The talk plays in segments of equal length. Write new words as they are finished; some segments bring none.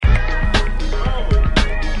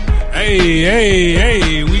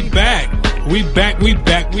Hey, we back. We back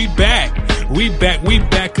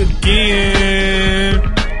again.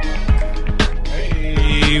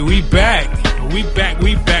 Hey, we back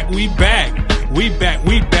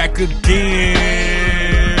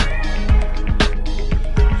again.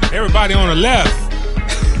 Everybody on the left.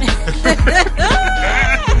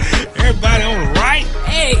 Everybody on the right.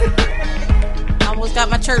 Hey, almost got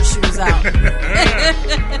my church shoes out.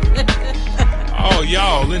 Oh,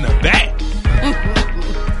 y'all in the back.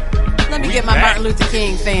 Let me get my Martin Luther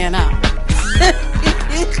King fan out.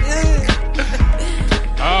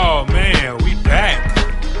 Oh, man, we back.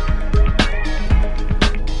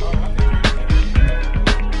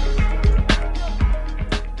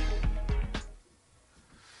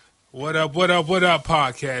 What up,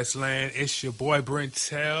 podcast land? It's your boy,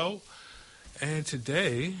 Brentel. And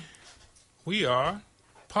today, we are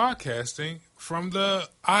podcasting from the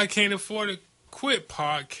I Can't Afford to Quit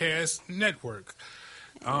podcast network.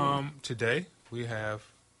 Today, we have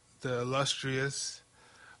the illustrious,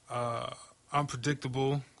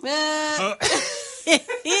 unpredictable...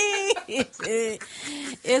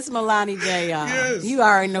 It's Milani J, y'all. Yes. You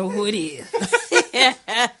already know who it is.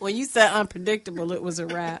 When you said unpredictable, it was a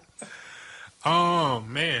wrap. Oh,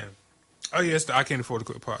 man. Oh, yeah, it's the I Can't Afford to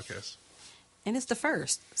Quit podcast. And it's the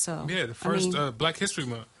first, so... Yeah, the first Black History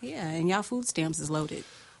Month. Yeah, and y'all food stamps is loaded.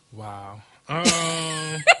 Wow.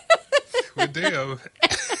 Good deal.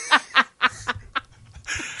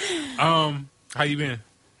 How you been?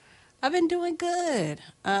 I've been doing good.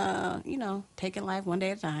 Taking life one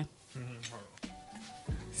day at a time. You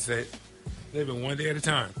said they've been one day at a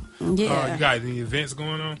time. Yeah. You got any events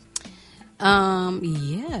going on?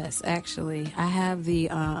 Yes, actually. I have the,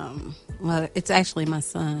 it's actually my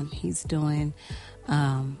son. He's doing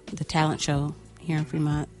the talent show here in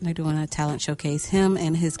Fremont. They're doing a talent showcase. Him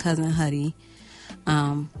and his cousin Huddy,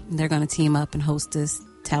 they're going to team up and host this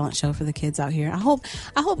talent show for the kids out here. I hope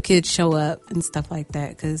kids show up and stuff like that,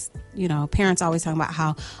 because parents always talking about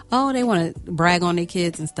how they want to brag on their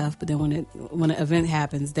kids and stuff, but then when an event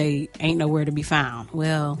happens, they ain't nowhere to be found.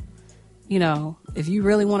 Well, if you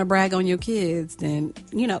really want to brag on your kids, then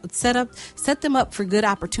set them up for good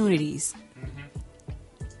opportunities.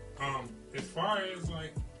 As far as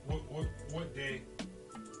like what day?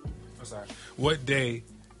 I'm sorry. What day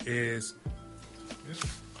is?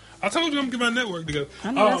 I told you I'm getting my network together.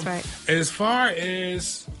 I know that's right. As far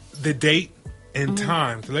as the date and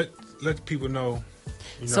time, to let people know.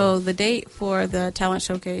 So the date for the talent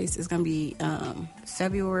showcase is going to be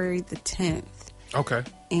February the 10th. Okay.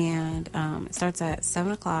 And it starts at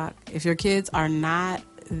 7:00. If your kids are not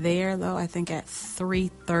there, though, I think at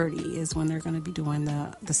 3:30 is when they're going to be doing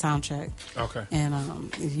the sound check. Okay. And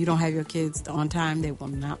if you don't have your kids on time, they will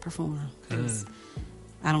not perform, because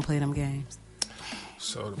I don't play them games.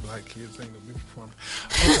 So the black kids ain't gonna be performing.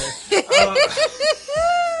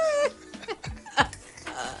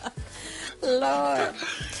 Okay. Lord.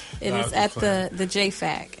 And it's at the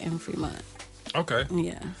JFAC in Fremont. Okay.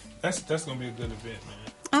 Yeah. That's gonna be a good event,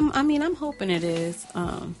 man. I'm hoping it is.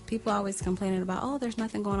 People always complaining about, there's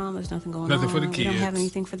nothing going on. There's nothing going on. Nothing for the kids. We don't have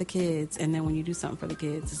anything for the kids. And then when you do something for the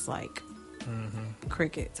kids, it's like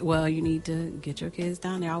crickets. Well, you need to get your kids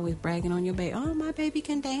down there. Always bragging on your baby. Oh, my baby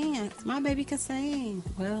can dance. My baby can sing.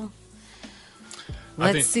 Well,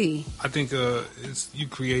 let's see. I think it's you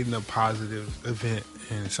creating a positive event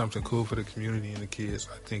and something cool for the community and the kids.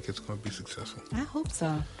 I think it's going to be successful. I hope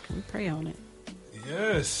so. We pray on it.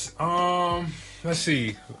 Yes. Let's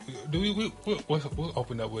see. We'll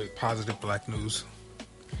open up with positive black news.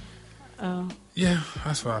 Oh. Yeah,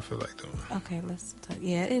 that's what I feel like doing. Okay, let's talk.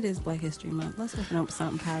 Yeah, it is Black History Month. Let's open up with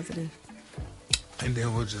something positive. And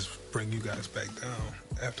then we'll just bring you guys back down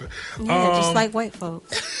after. Yeah, just like white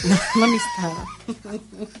folks. Let me stop.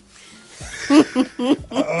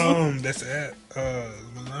 That's at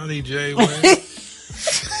Milani J.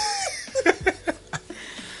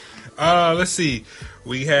 Let's see.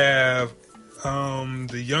 We have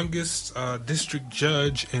the youngest district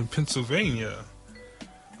judge in Pennsylvania.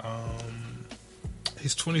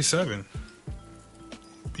 He's 27.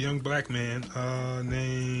 Young black man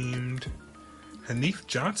named Hanif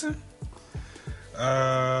Johnson.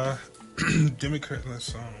 Democrat.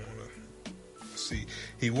 Let's see.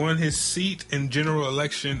 He won his seat in general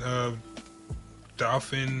election of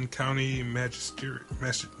Dauphin County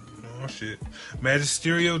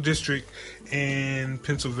Magisterial District in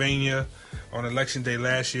Pennsylvania on election day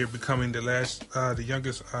last year, becoming the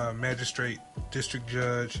youngest magistrate district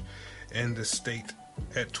judge in the state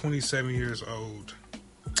at 27 years old.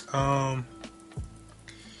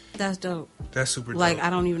 That's dope. That's super Like, dope.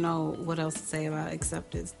 I don't even know what else to say about it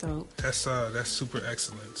except it's dope. That's super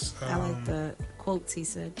excellence. I like the quotes he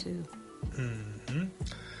said, too. Mm-hmm.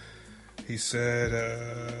 He said,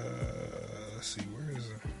 let's see, where is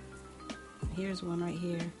it? Here's one right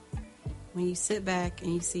here. When you sit back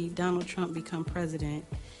and you see Donald Trump become president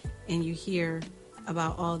and you hear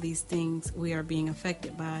about all these things we are being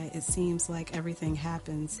affected by, it seems like everything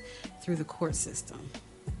happens through the court system.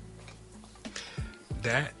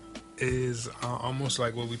 That is almost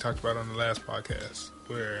like what we talked about on the last podcast,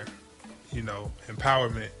 where, you know,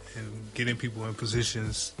 empowerment and getting people in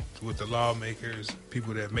positions with the lawmakers,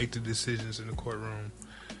 people that make the decisions in the courtroom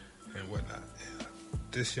and whatnot. Yeah.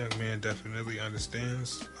 This young man definitely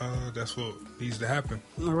understands that's what needs to happen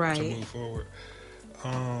Right. to move forward.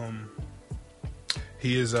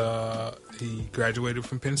 He is he graduated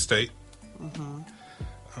from Penn State. Mm-hmm.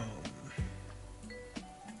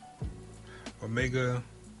 Omega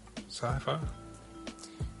Sci-Fi.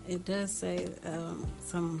 It does say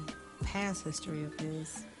some past history of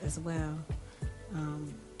his as well.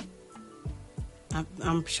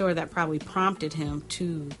 I'm sure that probably prompted him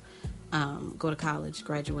to go to college,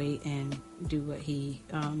 graduate, and do what he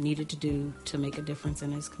needed to do to make a difference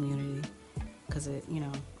in his community. Because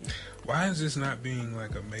Why is this not being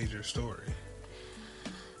like a major story?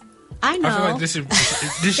 I know. I feel like this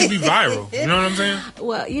should be viral. You know what I'm saying?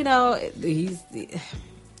 Well,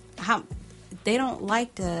 they don't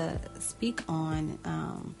like to speak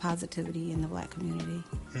on positivity in the black community.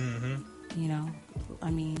 Mm-hmm. I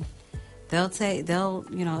mean,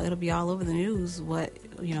 it'll be all over the news what,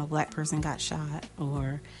 black person got shot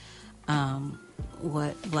or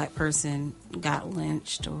what black person got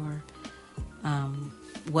lynched or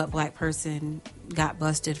what black person got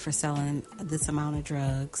busted for selling this amount of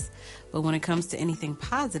drugs. But when it comes to anything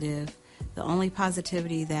positive, the only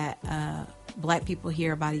positivity that black people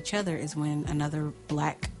hear about each other is when another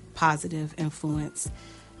black positive influence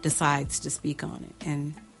decides to speak on it.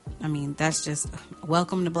 And I mean, that's just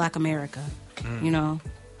welcome to Black America.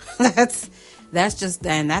 That's just,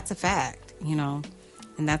 and that's a fact,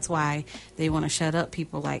 and that's why they want to shut up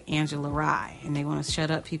people like Angela Rye, and they want to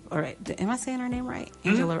shut up people. All right, am I saying her name right?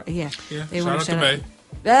 Angela, yeah. They want to shut up.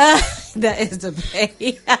 That is the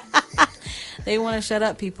Bay. They want to shut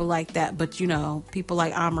up people like that, but people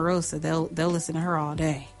like Omarosa, they'll listen to her all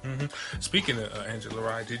day. Mm-hmm. Speaking of Angela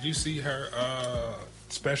Rye, did you see her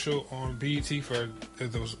special on BET for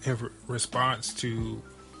those in response to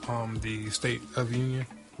the State of the Union?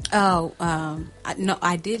 Oh, no,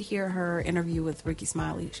 I did hear her interview with Ricky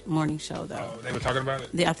Smiley's morning show, though. Oh, they were talking about it?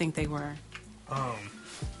 Yeah, I think they were.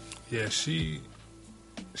 Yeah, she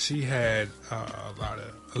had a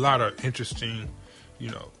lot of interesting,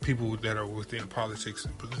 people that are within politics,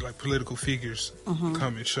 like political figures,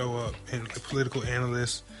 come and show up, and like political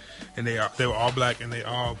analysts, and they were all black, and they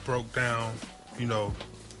all broke down,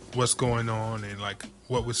 what's going on and like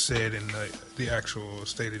what was said in the actual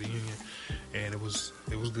State of the Union, and it was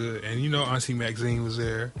good. And Auntie Maxine was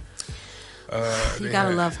there. You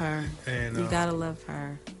gotta love her. And you gotta love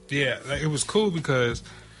her. Yeah, like, it was cool because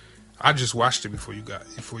I just watched it before you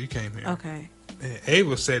came here. Okay. And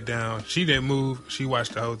Ava sat down. She didn't move. She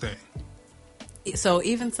watched the whole thing. So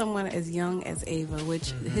even someone as young as Ava,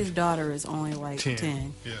 which his daughter is only like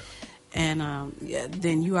 10. Yeah. And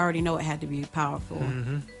then you already know it had to be powerful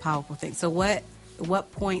thing. So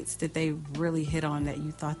what points did they really hit on that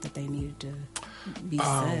you thought that they needed to be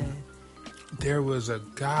said? There was a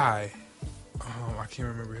guy, I can't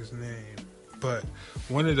remember his name, but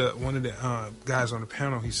one of the guys on the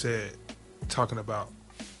panel, he said, talking about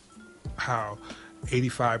how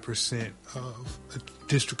 85% of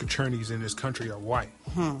district attorneys in this country are white,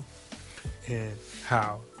 and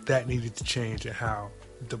how that needed to change, and how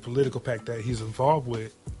the political pact that he's involved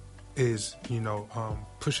with is,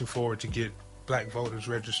 pushing forward to get black voters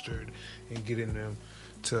registered and getting them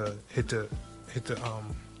to hit the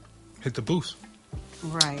booth.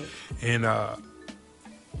 Right. And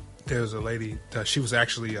there was a lady, she was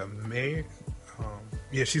actually a mayor.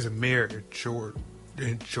 She's a mayor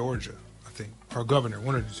in Georgia, I think, or governor,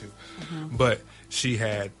 one of the two. But she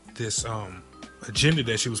had this agenda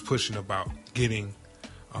that she was pushing about getting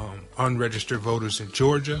unregistered voters in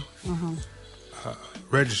Georgia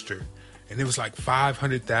registered, and it was like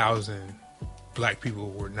 500,000 black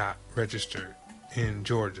people were not registered in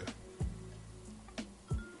Georgia.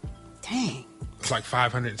 Dang. It's like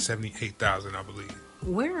 578,000, I believe.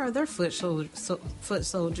 Where are their foot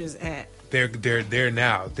soldiers at? They're there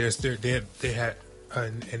now. They had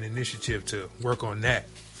an initiative to work on that.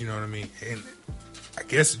 You know what I mean? And I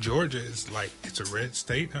guess Georgia is like, it's a red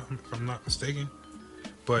state, if I'm not mistaken.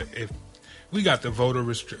 But if we got the voter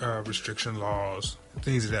restriction laws,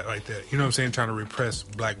 things of that like that. You know what I'm saying? Trying to repress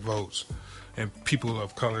black votes and people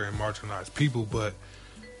of color and marginalized people, but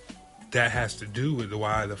that has to do with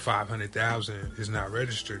why the 500,000 is not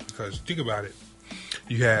registered. Because think about it,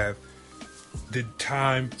 you have the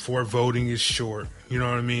time for voting is short. You know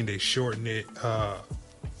what I mean? They shorten it.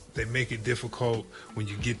 They make it difficult. When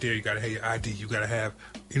you get there, you got to have your ID. You got to have,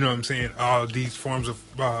 you know what I'm saying, all these forms of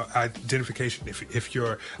identification. If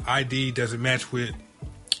your ID doesn't match with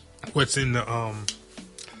what's in the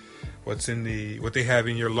what they have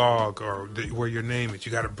in your log or where your name is,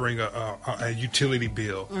 you got to bring a utility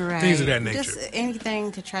bill, right. Things of that nature. Just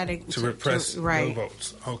anything to try to repress right. the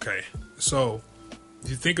votes. Okay, so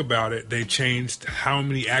you think about it, they changed how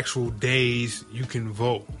many actual days you can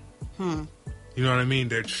vote. You know what I mean?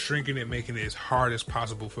 They're shrinking it, making it as hard as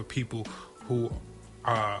possible for people who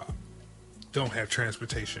don't have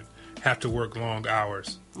transportation, have to work long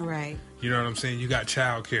hours. Right. You know what I'm saying? You got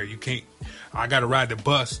childcare. You can't. I got to ride the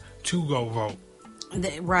bus to go vote.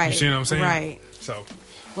 Right. You see what I'm saying? Right. So.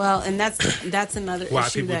 Well, and that's another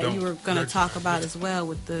issue that you were going to talk about as well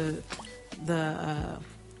with the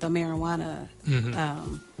marijuana.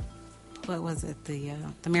 Mm-hmm. What was it? The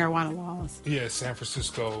marijuana laws. Yeah, San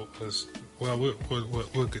Francisco was. Well,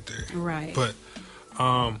 we'll get there. Right. But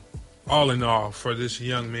all in all, for this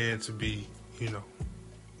young man to be,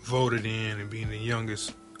 voted in and being the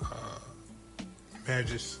youngest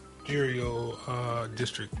magisterial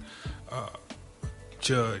district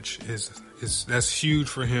judge is that's huge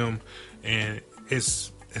for him, and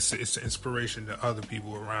it's an inspiration to other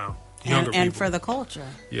people around. Younger and people. For the culture.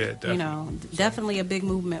 Yeah, definitely. Definitely a big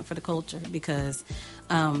movement for the culture, because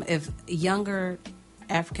if younger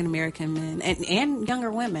African American men and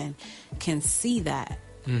younger women can see that,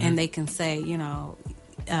 and they can say,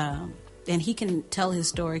 and he can tell his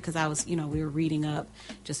story, because I was, we were reading up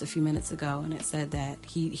just a few minutes ago, and it said that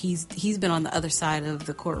he's been on the other side of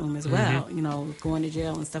the courtroom as well, going to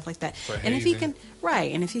jail and stuff like that. And if he can,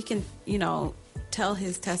 and if he can, tell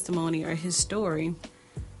his testimony or his story,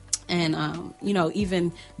 and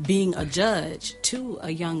even being a judge to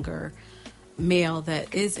a younger male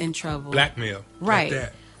that is in trouble, black male, right? Like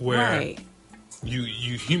that, where you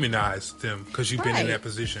humanize them because you've been in that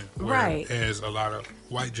position. Whereas a lot of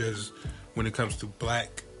white judges, when it comes to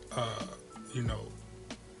black,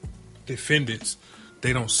 defendants,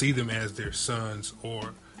 they don't see them as their sons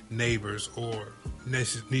or neighbors or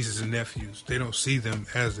nieces and nephews. They don't see them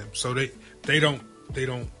as them, so they don't.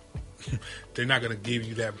 They're not going to give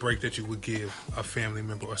you that break that you would give a family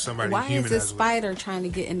member or somebody. Why is this spider trying to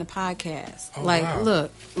get in the podcast? Oh, wow.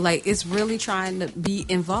 Look, it's really trying to be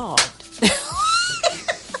involved.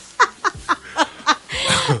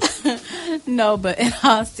 No, but in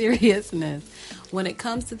all seriousness, when it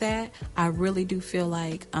comes to that, I really do feel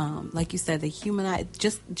like you said, the humanize,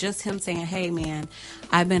 just him saying, "Hey, man,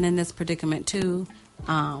 I've been in this predicament too.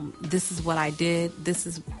 This is what I did. This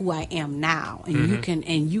is who I am now,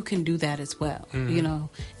 and you can do that as well."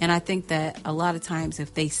 And I think that a lot of times,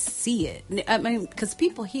 if they see it, I mean, because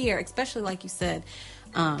people here, especially like you said,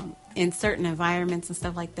 in certain environments and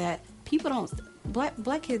stuff like that, people don't,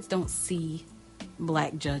 black kids don't see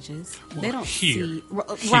black judges. Well, they don't see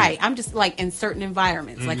right. I'm just like in certain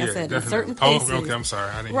environments, like I said, definitely. In certain places. Oh, okay. I'm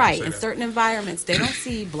sorry. I didn't right say in that. Certain environments, they don't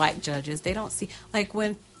see black judges. They don't see, like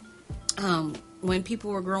when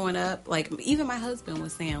people were growing up, like even my husband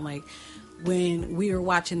was saying, like when we were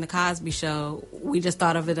watching the Cosby Show, we just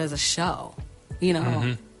thought of it as a show.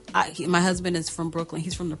 My husband is from Brooklyn.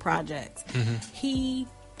 He's from the projects.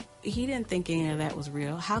 He didn't think any of that was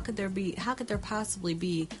real. How could there possibly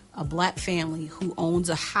be a black family who owns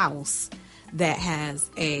a house that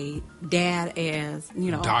has a dad as,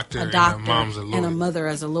 a doctor and a mom's a lawyer, and a mother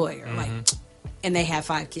as a lawyer, and they have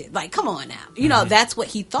 5 kids? Like, come on now. That's what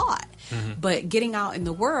he thought. But getting out in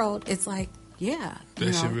the world, it's like, yeah,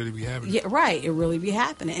 that should really be happening. Yeah, right. It really be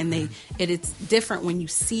happening, and it's different when you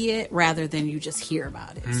see it rather than you just hear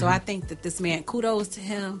about it. So I think that this man, kudos to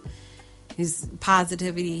him, his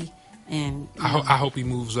positivity, and I hope he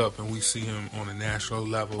moves up and we see him on a national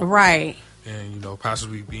level, right? And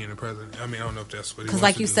possibly being the president. I mean, I don't know if that's what he because, wants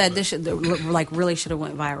like you to said, do, this should really should have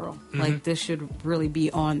went viral. Like this should really be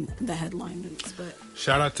on the headline news. But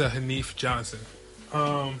shout out to Hanif Johnson.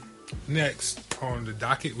 Next on the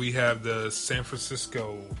docket, we have the San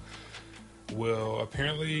Francisco will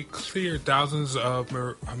apparently clear thousands of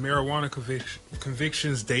marijuana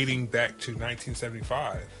convictions dating back to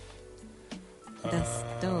 1975. That's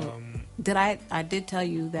dope. I did tell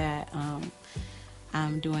you that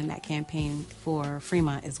I'm doing that campaign for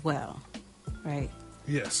Fremont as well, right?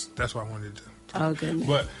 Yes, that's what I wanted to. Oh goodness!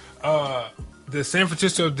 But The San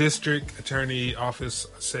Francisco District Attorney Office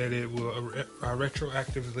said it will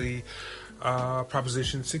retroactively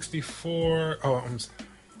Proposition 64.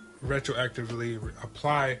 Retroactively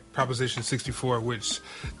apply Proposition 64, which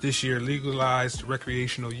this year legalized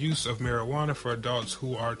recreational use of marijuana for adults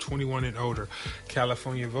who are 21 and older.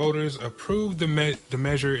 California voters approved the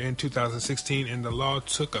measure in 2016, and the law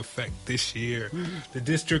took effect this year. The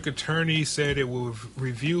district attorney said it will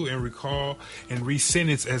review and recall and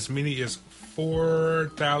resentence as many as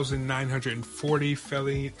 4,940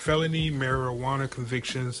 felony marijuana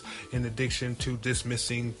convictions, in addition to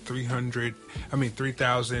dismissing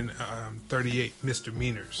 3,038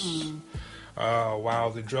 misdemeanors.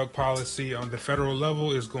 While the drug policy on the federal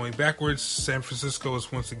level is going backwards, San Francisco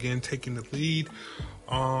is once again taking the lead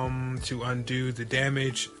to undo the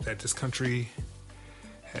damage that this country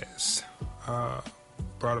has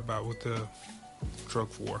brought about with the drug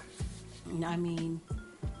war. I mean,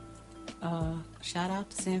 shout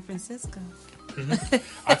out to San Francisco.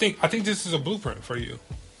 I think this is a blueprint for you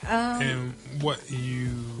and what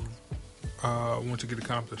you want to get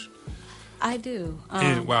accomplished. I do.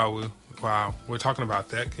 And while we're talking about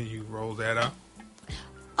that, can you roll that out?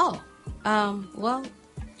 Well,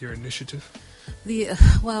 your initiative.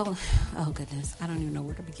 Oh goodness, I don't even know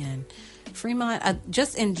where to begin. Fremont,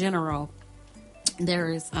 just in general, there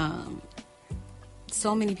is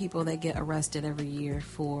so many people that get arrested every year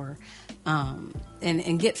for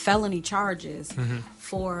and get felony charges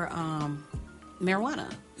for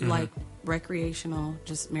marijuana, like recreational,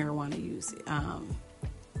 just marijuana use.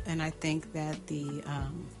 And I think that the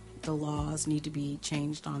laws need to be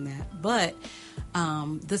changed on that. But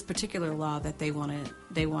this particular law that they want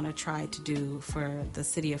to try to do for the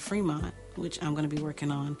city of Fremont, which I'm going to be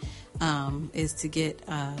working on, is to get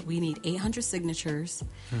we need 800 signatures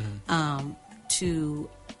to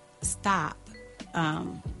stop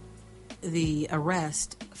the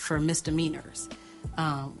arrest for misdemeanors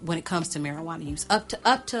when it comes to marijuana use. Up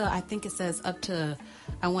to I think it says up to,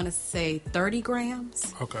 I want to say 30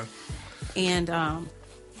 grams. Okay. And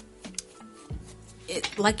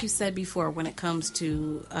like you said before, when it comes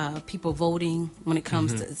to people voting, when it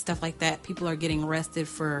comes to stuff like that, people are getting arrested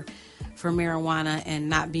for marijuana and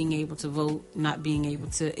not being able to vote, not being able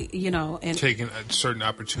to, and taking certain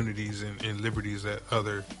opportunities and liberties that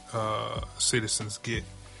other citizens get.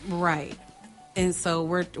 Right. And so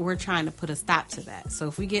we're trying to put a stop to that. So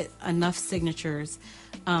if we get enough signatures,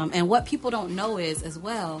 and what people don't know is as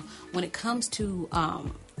well, when it comes to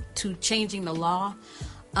changing the law,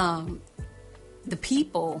 the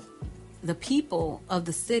people of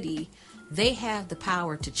the city, they have the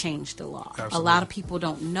power to change the law. Absolutely. A lot of people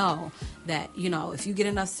don't know that, if you get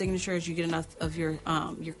enough signatures, you get enough of your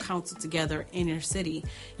council together in your city,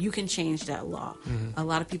 you can change that law. A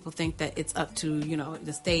lot of people think that it's up to,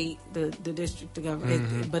 the state, the district, the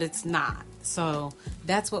government, but it's not. So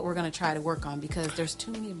that's what we're going to try to work on, because there's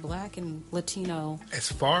too many Black and Latino. As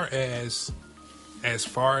far as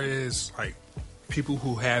like people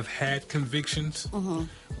who have had convictions,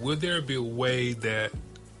 would there be a way that,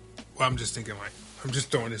 well, I'm just thinking, like, I'm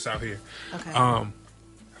just throwing this out here. Okay. As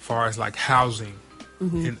far as like housing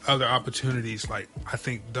and other opportunities, like, I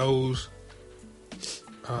think those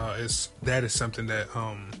is something that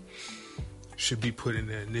should be put in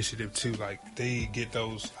the initiative too. Like, they get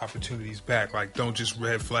those opportunities back. Like, don't just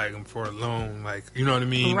red flag them for a loan. Like, you know what I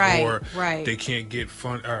mean? Right. Or right. they can't get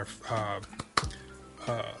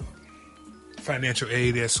financial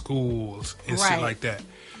aid at schools and shit like that.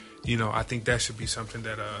 I think that should be something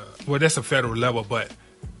that, that's a federal level, but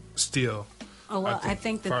still. Oh, well, I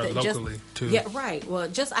think that locally too. Yeah, right. Well,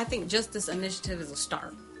 I think just this initiative is a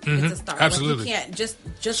start. It's a start. Absolutely. Like, you can't just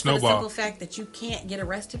for the simple fact that you can't get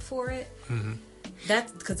arrested for it.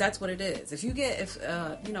 That's because that's what it is. If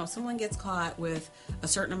someone gets caught with a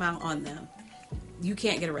certain amount on them, you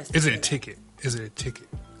can't get arrested. Is it a ticket?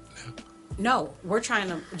 No, we're trying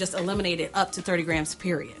to just eliminate it up to 30 grams,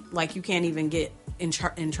 period. Like, you can't even get in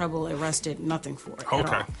trouble, arrested, nothing for it at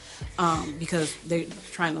all. Because they're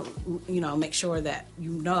trying to, make sure that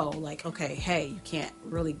like, okay, hey, you can't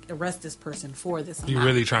really arrest this person for this amount. You're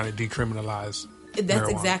really trying to decriminalize That's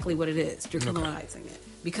marijuana. exactly what it is, decriminalizing it.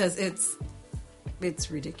 Because it's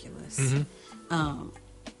ridiculous.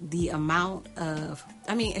 The amount of,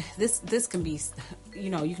 this can be,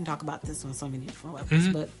 you can talk about this on so many different levels,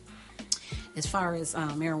 but as far as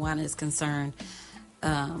marijuana is concerned,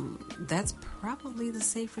 that's probably the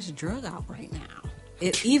safest drug out right now.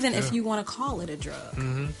 Even if you want to call it a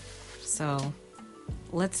drug. So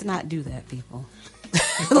let's not do that, people.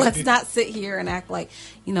 Let's not sit here and act like,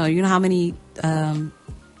 you know how many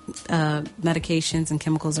medications and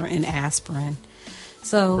chemicals are in aspirin.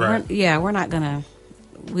 So Right. we're not gonna.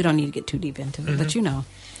 We don't need to get too deep into it, but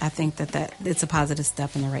I think that it's a positive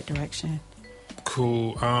step in the right direction.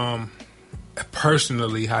 Cool.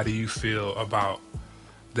 Personally, how do you feel about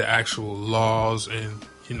the actual laws and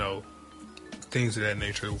things of that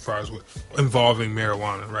nature as far as involving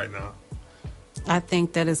marijuana right now? I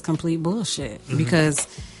think that is complete bullshit because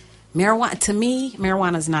marijuana, to me,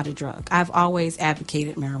 marijuana is not a drug. I've always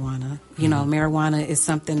advocated marijuana. Marijuana is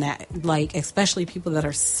something that, like, especially people that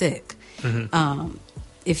are sick.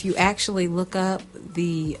 If you actually look up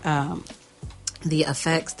the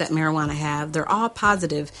effects that marijuana have, they're all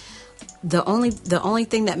positive. The only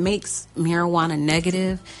thing that makes marijuana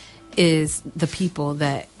negative is the people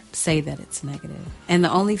that say that it's negative, and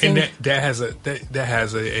the only thing that has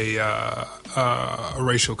a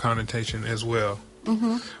racial connotation as well,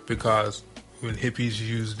 because when hippies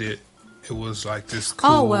used it, it was like this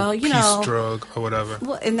cool peace drug or whatever.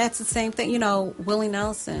 Well, and that's the same thing. Willie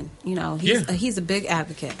Nelson. He's a big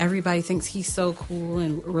advocate. Everybody thinks he's so cool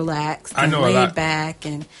and relaxed and laid back,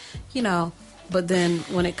 and But then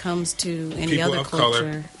when it comes to any people other of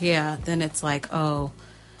culture, color. then it's like, oh,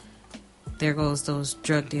 there goes those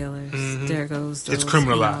drug dealers. There goes those, it's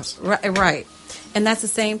criminalized. Right. And that's the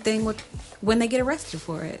same thing with when they get arrested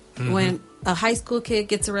for it. When a high school kid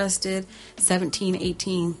gets arrested, 17,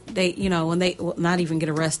 18, not even get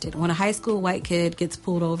arrested. When a high school white kid gets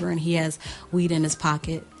pulled over and he has weed in his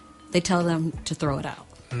pocket, they tell them to throw it out.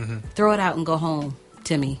 Throw it out and go home,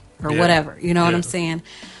 Timmy, or whatever. You know what I'm saying?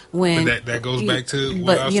 But that goes back to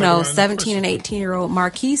what I was talking about 17 and 18-year-old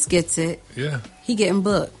Marquise gets it. Yeah. He getting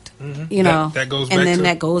booked. That goes back and then to,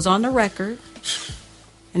 that goes on the record.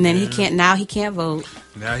 And then he can't vote.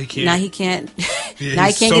 Now he can't. Now he can't Yeah,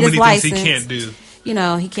 get so his many license. things he can't do.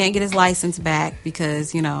 He can't get his license back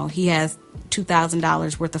because, he has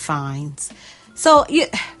 $2,000 worth of fines. So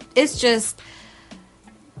it's just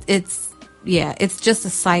a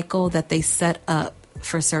cycle that they set up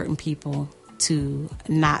for certain people to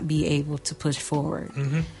not be able to push forward.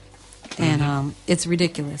 And it's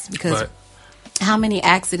ridiculous because how many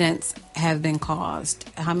accidents have been caused?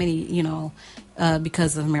 How many,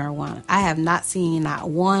 because of marijuana? I have not seen not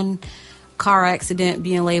one car accident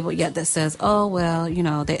being labeled yet that says, oh, well,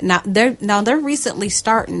 they're recently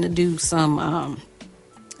starting to do some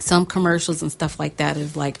commercials and stuff like that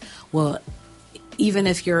of like, well, even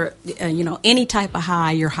if you're, any type of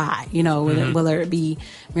high, you're high, whether it be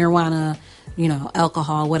marijuana,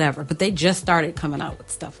 alcohol, whatever. But they just started coming out with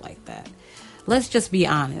stuff like that. Let's just be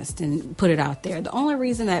honest and put it out there. The only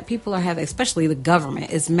reason that people are having, especially the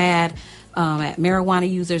government, is mad at marijuana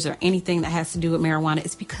users or anything that has to do with marijuana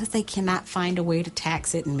is because they cannot find a way to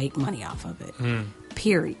tax it and make money off of it.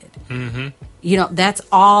 Period. That's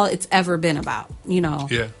all it's ever been about.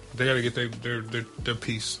 Yeah, they got to get their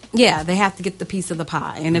piece. Yeah, they have to get the piece of the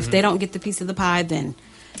pie, and if they don't get the piece of the pie, then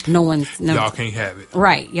y'all can't have it.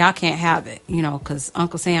 Right, y'all can't have it, because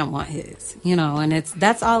Uncle Sam want his, and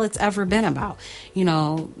that's all it's ever been about.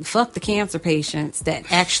 Fuck the cancer patients that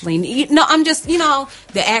actually need,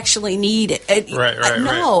 that actually need it. Right.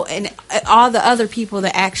 No, and all the other people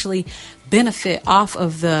that actually benefit off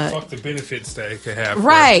of the... Fuck the benefits that it could have.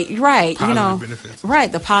 Right. Positive benefits. Right,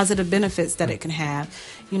 the positive benefits that it can have.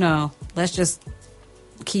 Let's just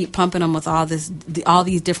keep pumping them with all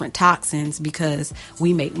these different toxins because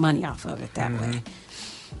we make money off of it that way.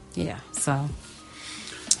 Yeah, so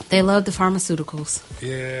they love the pharmaceuticals.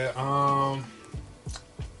 Yeah.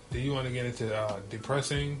 Do you want to get into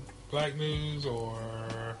depressing black news or?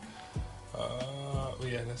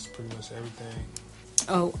 Yeah, that's pretty much everything.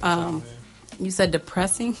 Oh, you said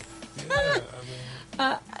depressing.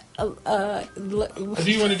 Yeah,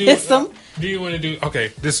 Do you want to do some? Do you want to do? Okay,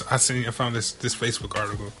 I found this Facebook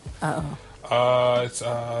article. It's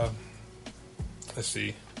let's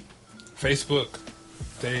see, Facebook.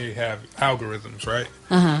 They have algorithms, right?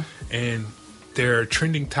 And their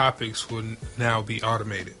trending topics will now be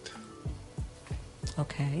automated.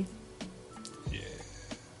 Okay. Yeah,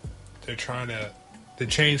 they're trying to. The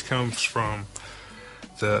change comes from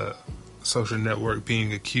the social network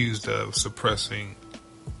being accused of suppressing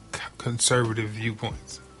conservative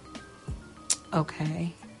viewpoints.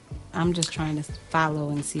 Okay. I'm just trying to follow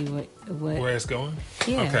and see what where it's going.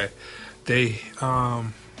 Yeah. Okay. They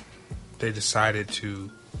decided to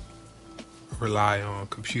rely on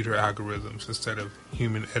computer algorithms instead of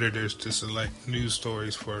human editors to select news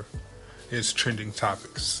stories for its trending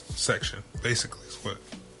topics section. Basically, is what.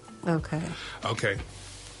 Okay.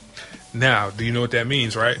 Now, do you know what that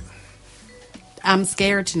means, right? I'm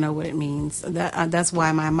scared to know what it means. That's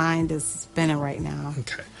why my mind is spinning right now.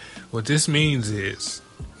 Okay. What this means is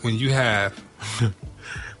when you have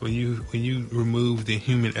when you remove the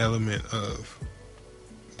human element of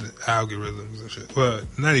the algorithms and shit. Well,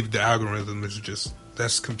 not even the algorithm, it's just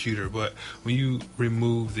that's computer. But when you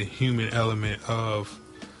remove the human element of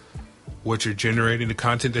what you're generating, the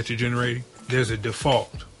content that you're generating, there's a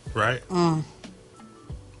default, right? And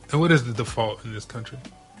what is the default in this country?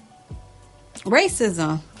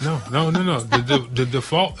 Racism. No. The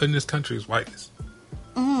default in this country is whiteness.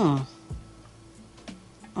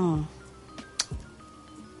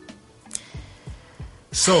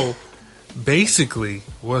 So basically,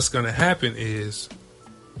 what's going to happen is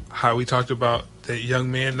how we talked about that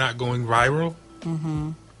young man not going viral.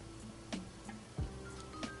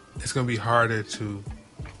 It's going to be harder to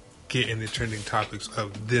get in the trending topics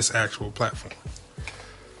of this actual platform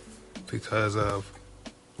because of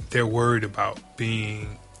they're worried about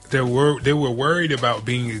being they were worried about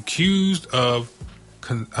being accused of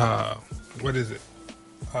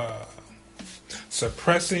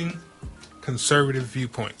suppressing conservative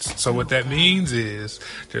viewpoints. So what that means is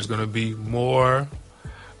there's going to be more.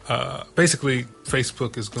 Basically,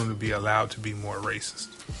 Facebook is going to be allowed to be more racist.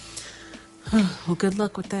 Well, good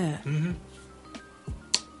luck with that.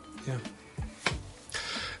 Yeah.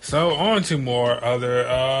 So on to more other.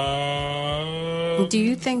 Do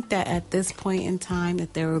you think that at this point in time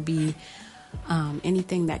that there will be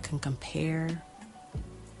anything that can compare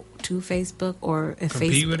to Facebook, or if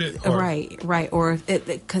compete Facebook, with it? Or? Right, or if it,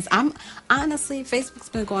 because I'm honestly, Facebook's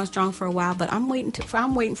been going strong for a while, but I'm waiting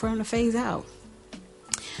for them to phase out.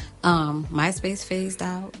 MySpace phased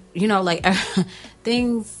out. You know, like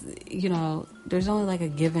things. You know, there's only like a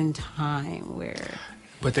given time where.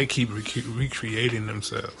 But they keep recreating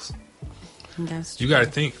themselves. That's true. You got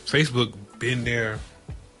to think Facebook been there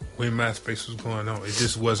when MySpace was going on. It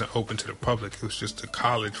just wasn't open to the public. It was just a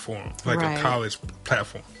college forum, like a college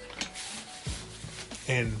platform.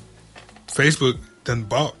 And Facebook done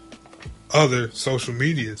bought other social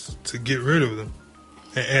medias to get rid of them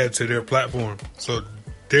and add to their platform. So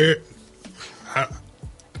they're,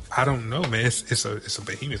 I don't know, man. It's a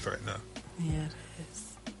behemoth right now. Yeah, it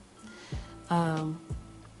is.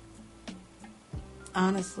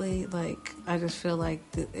 Honestly, like, I just feel like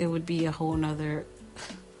it would be a whole nother.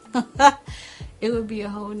 It would be a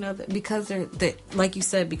whole nother, because they're like you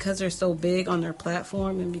said, because they're so big on their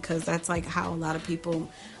platform, and because that's like how a lot of people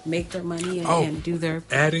make their money and do their.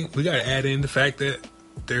 We got to add in the fact that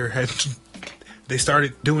they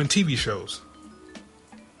started doing TV shows.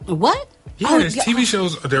 What? Yeah, there's TV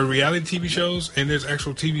shows. There are reality TV shows, and there's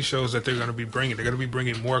actual TV shows that they're going to be bringing. They're going to be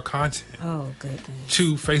bringing more content. Oh, goodness.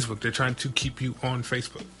 To Facebook. They're trying to keep you on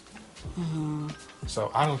Facebook. So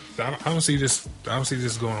I don't see this. I don't see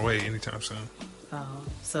this going away anytime soon. Oh,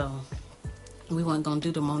 so we weren't gonna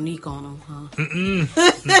do the Monique on them, huh?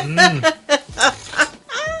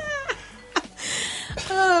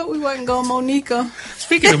 We wasn't going Monica.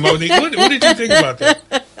 Speaking of Monique, what did you think about that?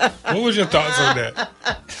 What was your thoughts on that?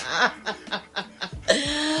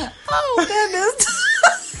 Oh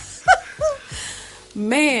goodness,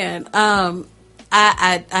 man.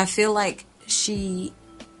 I feel like she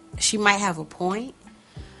might have a point,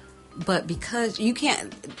 but because you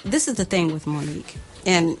can't. This is the thing with Monique,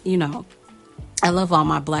 and you know, I love all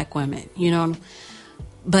my black women, you know,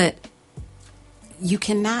 but you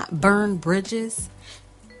cannot burn bridges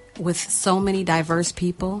with so many diverse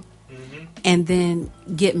people and then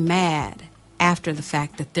get mad after the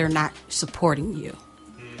fact that they're not supporting you.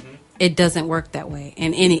 It doesn't work that way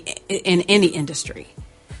in any industry.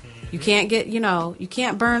 You can't you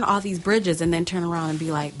can't burn all these bridges and then turn around and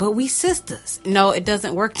be like, but we sisters. No, it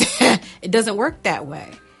doesn't work. It doesn't work that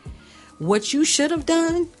way. What you should have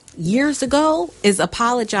done years ago is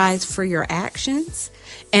apologize for your actions.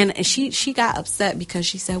 And she got upset because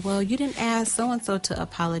she said, well, you didn't ask so-and-so to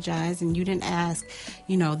apologize, and you didn't ask,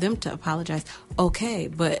 them to apologize. Okay,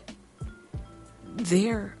 but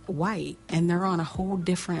they're white and they're on a whole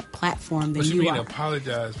different platform than you are. What you mean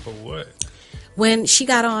apologize for what? When she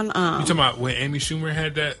got on... you talking about when Amy Schumer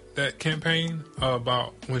had that campaign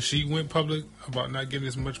about when she went public about not getting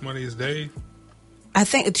as much money as Dave? I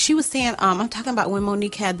think she was saying... I'm talking about when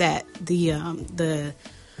Monique had the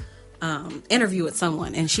interview with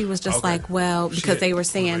someone, and she was just like, well, because they were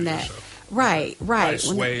saying that... Right.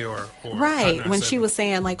 Sway or right. When she was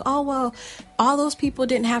saying like, oh, well, all those people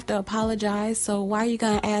didn't have to apologize, so why are you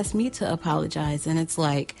going to ask me to apologize? And it's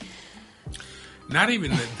like... Not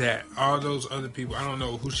even that. All those other people, I don't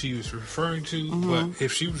know who she was referring to, but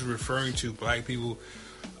if she was referring to black people,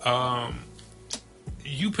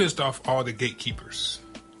 you pissed off all the gatekeepers.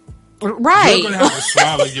 Right. You're going to have to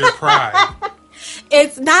swallow your pride.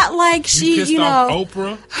 It's not like you pissed off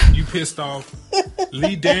Oprah. You pissed off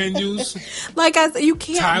Lee Daniels. Like I said, you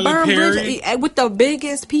can't Tyler burn Perry. bridges with the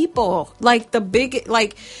biggest people. Like the big,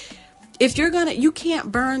 like if you're gonna, you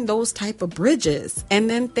can't burn those type of bridges and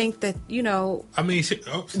then think that I mean,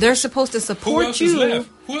 they're supposed to who support else you. is left?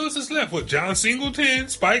 Who else is left? What, John Singleton,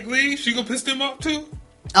 Spike Lee? She gonna piss them up too?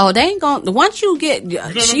 Oh, they ain't gonna. Once you get, what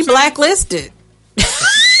I'm she saying? blacklisted.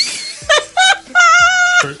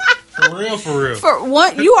 For real, for real. For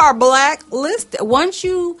what you are blacklisted. Once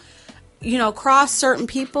you cross certain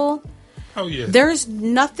people, Oh yeah. there's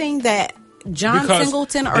nothing that John Because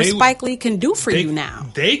Singleton or Spike Lee can do for you now.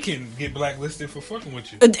 They can get blacklisted for fucking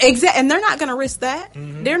with you. Exactly, and they're not going to risk that.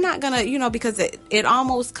 Mm-hmm. They're not going to, because it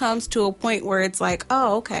almost comes to a point where it's like,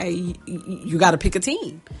 oh, okay, you got to pick a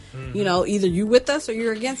team. Mm-hmm. Either you with us or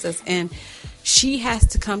you're against us. And she has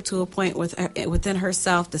to come to a point within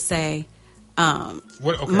herself to say,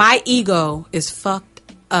 my ego is fucked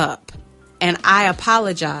up, and I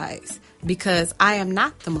apologize. Because I am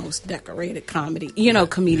not the most decorated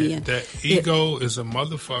comedian. That ego is a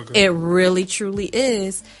motherfucker. It really, truly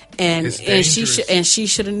is, and It's she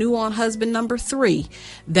should have knew on husband number 3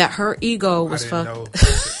 that her ego was fucked. Oh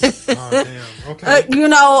damn. Okay.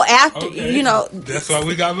 After Okay. That's why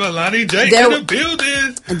we got Melanie J There- in the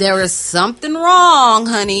building. there is something wrong,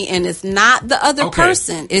 honey, and it's not the other Okay.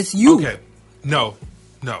 person; it's you. Okay. No.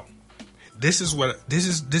 This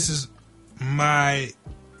is my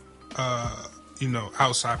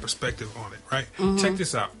outside perspective on it, right? Mm-hmm. Check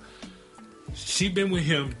this out. She been with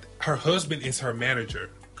him. Her husband is her manager,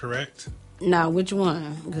 correct? Now, which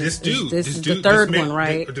one? This dude. This this is dude, the third this man- one,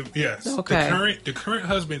 right? Yes. Okay. The current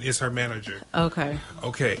husband is her manager. Okay.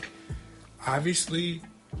 Okay. Obviously,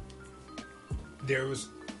 there was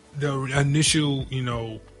the initial,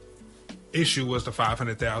 issue was the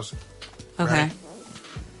 500,000. Okay. Right?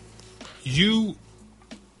 You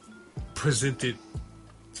presented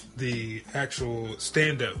the actual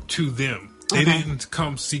stand-up to them. They Okay. didn't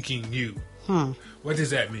come seeking you. What does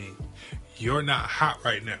that mean? You're not hot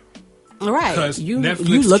right now. All right. Because You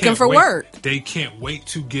Netflix looking can't for wait. work? They can't wait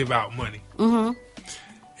to give out money. Mm-hmm.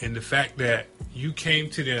 And the fact that you came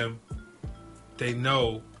to them, they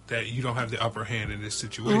know that you don't have the upper hand in this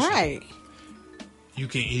situation. All right. You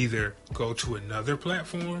can either go to another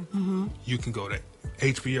platform. Mm-hmm. You can go to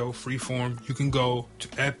HBO, Freeform. You can go to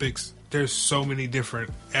Epix. There's so many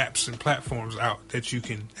different apps and platforms out that you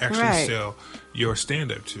can actually Right. sell your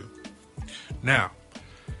stand-up to. Now,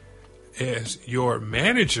 as your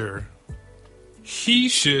manager, he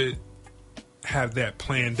should have that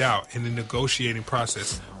planned out in the negotiating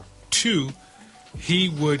process. 2, he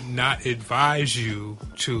would not advise you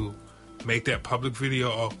to make that public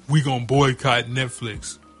video of, we gonna boycott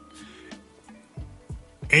Netflix.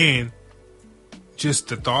 And just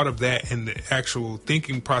the thought of that and the actual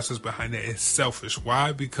thinking process behind that is selfish.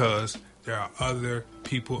 Why? Because there are other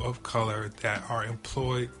people of color that are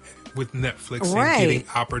employed with Netflix Right. and getting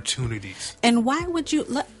opportunities. And why would you?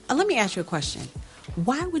 Let me ask you a question.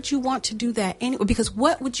 Why would you want to do that anyway? Because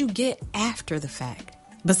what would you get after the fact?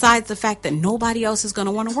 Besides the fact that nobody else is going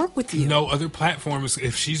to want to work with you. No other platforms.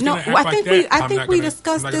 If she's No, going to act I like think that, I think we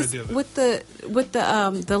discussed this deal with the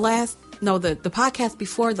last the podcast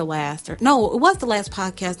before the last, or no, it was the last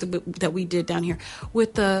podcast that we did down here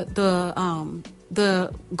with the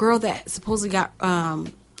girl that supposedly got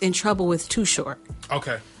in trouble with Too Short.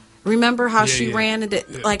 Okay. Remember how Yeah, she yeah. ran into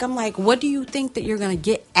Yeah. like, I'm like, what do you think that you're going to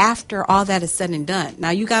get after all that is said and done?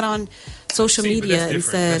 Now you got on social See, but media that's and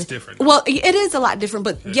different. said, That's different. well, it is a lot different,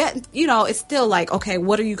 but yet, it's still like, okay,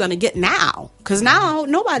 what are you going to get now? Because now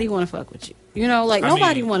nobody want to fuck with you. Like I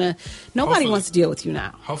nobody mean, nobody hopefully- wants to deal with you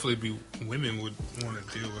now. Hopefully, women would want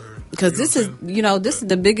to deal with her. Because You know this what is, I'm saying? this is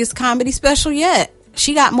the biggest comedy special yet.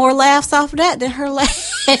 She got more laughs off of that than her last,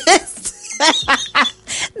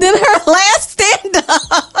 stand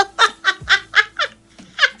up.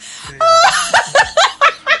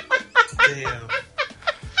 Damn.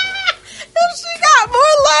 If she got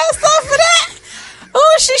more laughs off of that,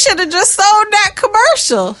 oh, she should have just sold that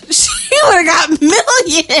commercial. She would have got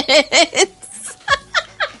millions.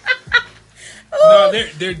 No,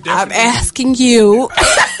 they're definitely. I'm asking you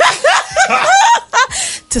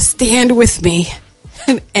to stand with me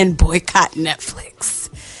and boycott Netflix.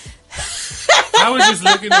 I was just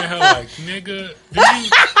looking at her like, nigga,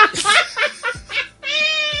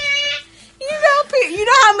 You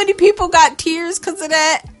know how many people got tears because of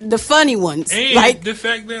that? The funny ones. and Like, the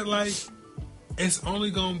fact that it's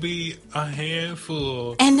only gonna be a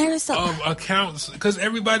handful And there's of accounts because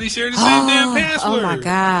everybody shared the same damn password. Oh my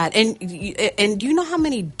god! And do you know how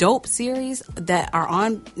many dope series that are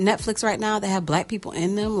on Netflix right now that have black people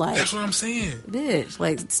in them? Like, that's what I'm saying, bitch.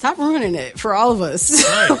 Like, stop ruining it for all of us.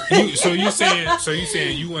 Right. So you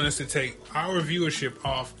saying you want us to take our viewership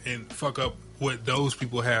off and fuck up what those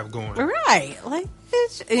people have going? Right. Like,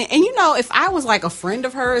 bitch. And you know, if I was like a friend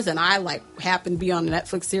of hers and I like happened to be on the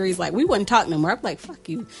Netflix series, like we wouldn't talk no more. I'd be like, fuck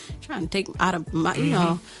you, trying to take out of my, you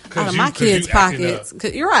know, out of my kids' pockets.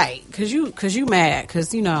 Cause you're right. Cause you mad.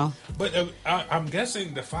 Cause you know. But I'm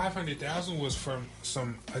guessing the 500,000 was from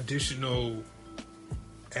some additional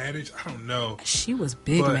adage. I don't know. She was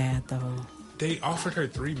big mad though. They offered her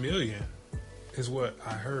 $3 million, is what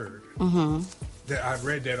I heard. Mm-hmm. That I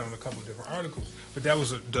read that on a couple of different articles, but that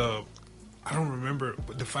was I don't remember.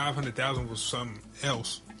 But the 500,000 was something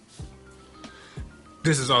else.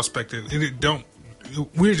 This is all speculative.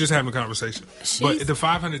 We're just having a conversation. But the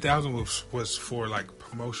 500,000 was for like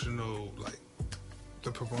promotional, like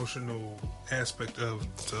the promotional aspect of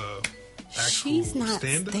the actual She's not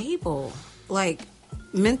stand-up. Stable, like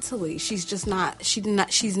mentally. She's just not.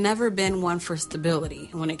 She's never been one for stability.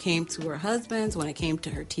 When it came to her husbands, when it came to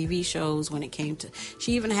her TV shows, when it came to,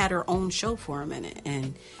 she even had her own show for a minute,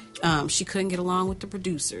 and she couldn't get along with the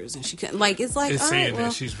producers, and she couldn't. Like, it's like, It's all saying right,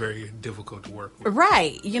 that she's very difficult to work with,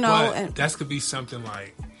 right? You know, but and that could be something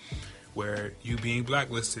like where you being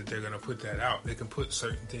blacklisted, they're going to put that out. They can put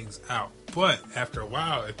certain things out. But after a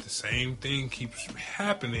while, if the same thing keeps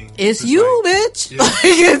happening... It's you, like, bitch. Yeah.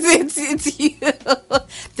 It's you.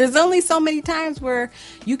 There's only so many times where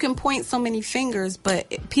you can point so many fingers,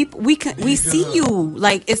 but we see you.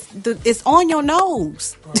 Like, it's on your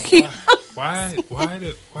nose. Bro, why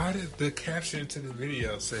did the caption to the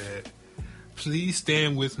video said, "Please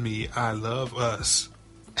stand with me, I love us"?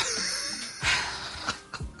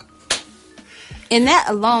 And that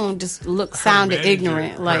alone just sounded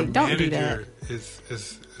ignorant. Like, don't do that.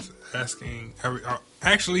 Is asking.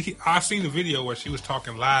 Actually, I seen the video where she was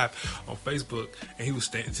talking live on Facebook, and he was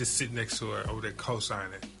just sitting next to her over there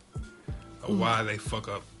co-signing why they fuck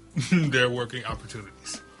up their working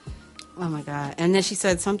opportunities. Oh my god! And then she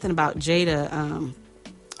said something about Jada.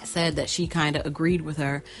 Said that she kind of agreed with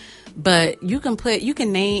her. But you can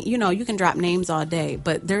name, you can drop names all day,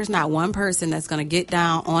 but there's not one person that's going to get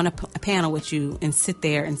down on a panel with you and sit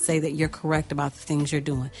there and say that you're correct about the things you're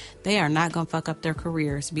doing. They are not going to fuck up their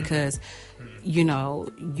careers because,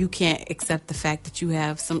 you can't accept the fact that you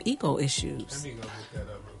have some ego issues. Let me go look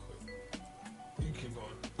that up real quick. You keep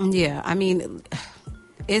going. Yeah, I mean,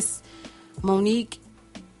 it's Monique.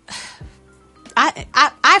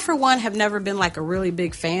 I for one have never been like a really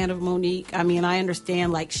big fan of Monique. I mean, I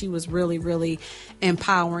understand like she was really, really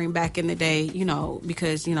empowering back in the day,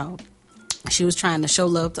 because, she was trying to show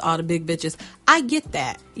love to all the big bitches. I get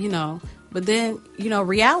that, but then,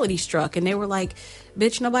 reality struck and they were like,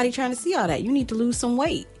 bitch, nobody trying to see all that. You need to lose some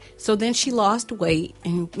weight. So then she lost weight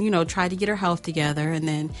and, tried to get her health together. And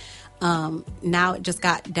then now it just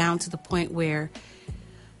got down to the point where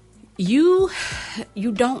you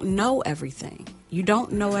don't know everything. You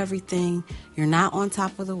don't know everything. You're not on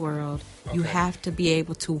top of the world. Okay. You have to be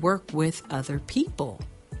able to work with other people.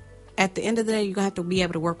 At the end of the day, you're going to have to be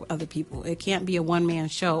able to work with other people. It can't be a one-man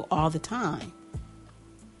show all the time.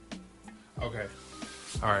 Okay.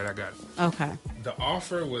 All right, I got it. Okay. The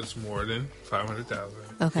offer was more than $500,000.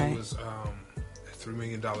 Okay. It was a $3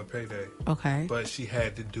 million payday. Okay. But she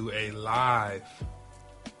had to do a live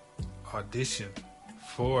audition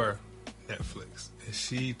for Netflix, and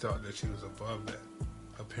she thought that she was above that,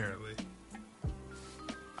 apparently.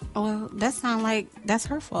 Well, that sounds like that's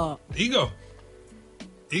her fault. Ego.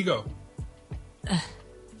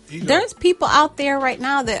 There's people out there right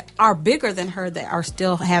now that are bigger than her that are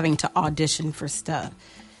still having to audition for stuff.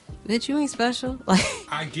 Bitch, you ain't special. Like,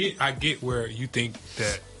 I get where you think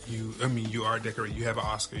that you are decorated, you have an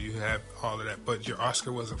Oscar, you have all of that, but your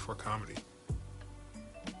Oscar wasn't for comedy.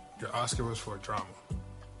 Your Oscar was for drama.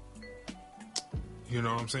 You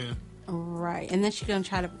know what I'm saying? Right. And then she's going to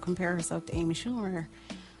try to compare herself to Amy Schumer.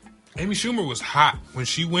 Amy Schumer was hot when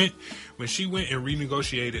she went and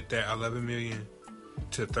renegotiated that $11 million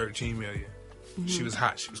to $13 million. Mm-hmm. She was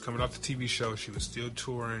hot. She was coming off the TV show. She was still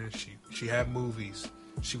touring. She had movies.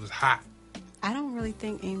 She was hot. I don't really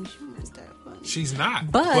think Amy Schumer is that funny. She's not.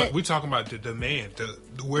 But we're talking about the demand,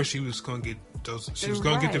 where she was going to get those. She was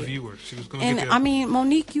going to get the viewers. She was going to get.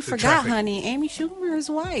 Monique, you forgot, traffic. Honey. Amy Schumer is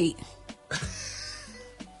white.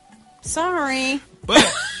 Sorry,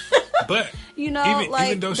 but even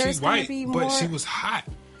though she's white, but she was hot.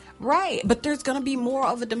 Right, but there's gonna be more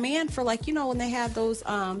of a demand for, like, when they have those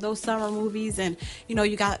summer movies, and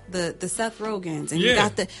you got the Seth Rogens, and you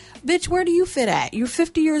got the bitch. Where do you fit at? You're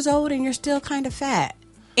 50 years old and you're still kind of fat,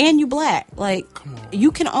 and you black. Like,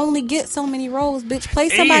 you can only get so many roles, bitch. Play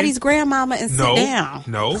somebody's grandmama and sit down.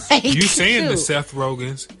 No, like, you saying the Seth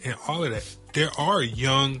Rogens and all of that? There are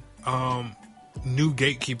young, new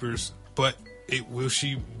gatekeepers, but will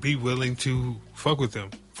she be willing to fuck with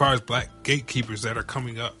them? As far as black gatekeepers that are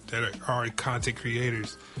coming up, that are content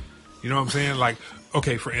creators, you know what I'm saying? Like,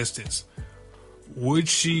 okay, for instance, would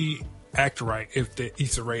she act right if the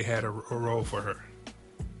Issa Rae had a role for her?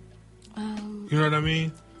 You know what I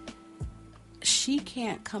mean? She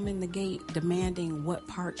can't come in the gate demanding what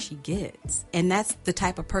part she gets, and that's the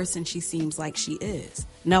type of person she seems like she is.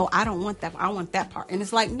 No, I don't want that. I want that part, and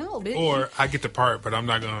it's like, no, bitch. Or I get the part, but I'm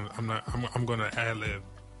gonna ad lib.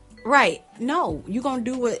 Right. No, you're going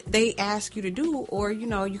to do what they ask you to do, or,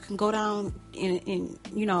 you can go down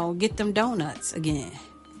and get them donuts again.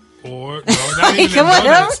 Or, no, not even them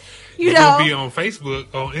donuts. You're going to be on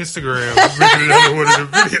Facebook, on Instagram, making another one of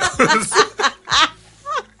the videos.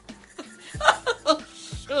 Oh,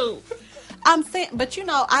 shoot. I'm saying, but,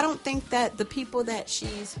 I don't think that the people that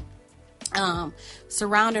she's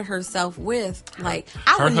surrounded herself with, like,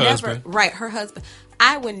 I would never, right, her husband,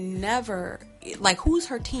 I would never, like, who's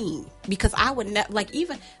her team? Because I would never, like,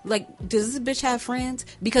 even, like, does this bitch have friends?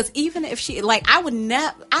 Because even if she, like,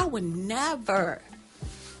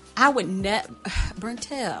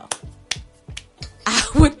 Brentel,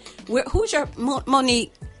 who's your,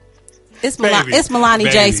 Monique? It's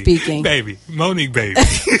Milani J speaking. Baby, Monique, baby.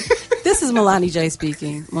 This is Milani J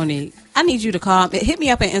speaking, Monique. I need you to call, hit me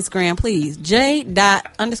up on Instagram, please.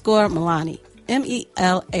 J._Milani. MELANI.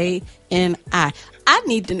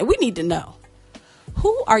 We need to know,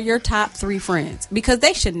 who are your top 3 friends? Because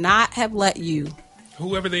they should not have let you.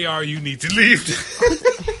 Whoever they are, you need to leave.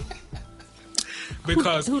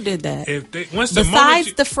 Because who did that?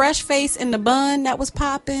 Besides the fresh face and the bun that was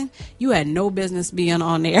popping, you had no business being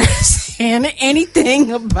on there saying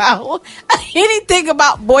anything about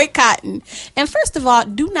boycotting. And first of all,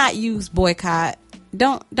 do not use boycott.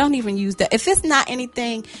 Don't even use that. If it's not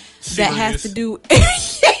anything that has to do,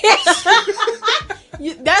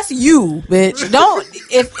 that's you, bitch.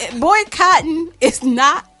 If boycotting is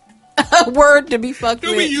not a word to be fucked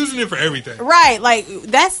with. You'll be using it for everything. Right. Like,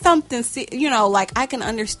 that's something, like, I can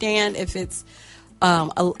understand if it's,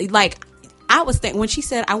 like, I was thinking, when she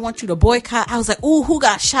said, I want you to boycott, I was like, ooh, who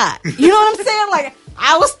got shot? You know what I'm saying? Like,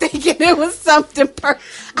 I was thinking it was something,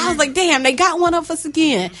 I was like, damn, they got one of us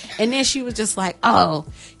again. And then she was just like, oh,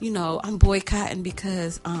 I'm boycotting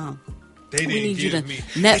because, they we need you to me.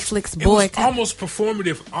 Netflix boycott. It was almost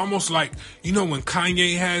performative, almost like, when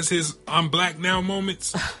Kanye has his I'm black now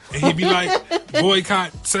moments, and he'd be like,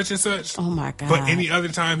 boycott such and such. Oh my God. But any other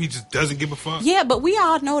time, he just doesn't give a fuck. Yeah, but we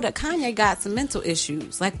all know that Kanye got some mental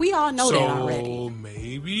issues. Like, we all know that already. So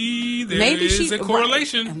maybe there is a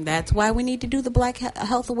correlation. Right. And that's why we need to do the Black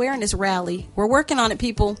Health Awareness Rally. We're working on it,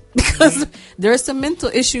 people, because there's some mental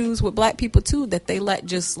issues with black people, too, that they let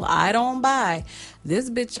just slide on by.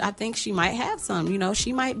 This bitch, I think she might have some.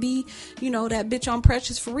 She might be, that bitch on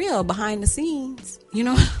Precious for real behind the scenes. You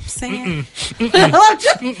know what I'm saying?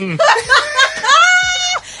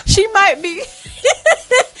 She might be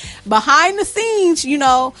behind the scenes.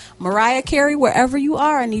 Mariah Carey, wherever you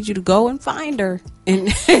are, I need you to go and find her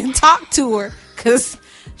and talk to her, because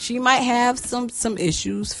she might have some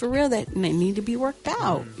issues for real that need to be worked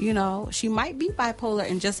out. She might be bipolar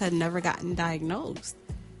and just had never gotten diagnosed.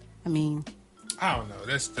 I mean, I don't know.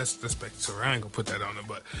 That's speculative. I ain't gonna put that on it,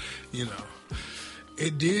 but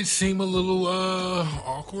it did seem a little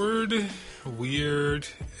awkward, weird,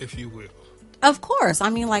 if you will. Of course. I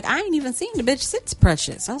mean, like, I ain't even seen the bitch since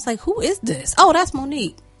Precious. I was like, who is this? Oh, that's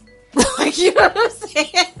Monique. Like, you know what I'm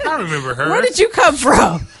saying? I remember her. Where did you come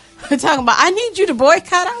from? We're talking about, I need you to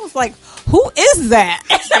boycott. I was like, who is that?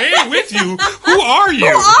 Staying with you. Who are you?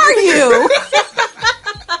 Who are you?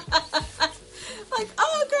 Like,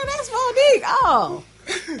 oh, girl, that's Monique. Oh,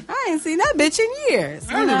 I ain't seen that bitch in years.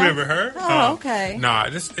 I remember her. Oh, okay. Nah,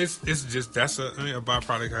 it's just that's a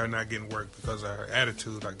byproduct of her not getting work because of her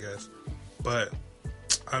attitude, I guess. But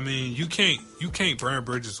I mean, you can't burn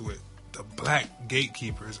bridges with the black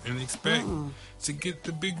gatekeepers and expect to get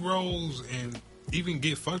the big roles and even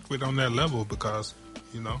get fucked with on that level, because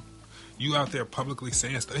you out there publicly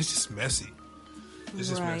saying stuff. It's just messy. It's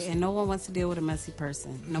just right, messy. And no one wants to deal with a messy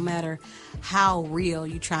person, no matter how real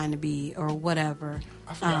you're trying to be or whatever.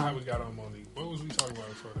 I forgot how we got on Monique. What was we talking about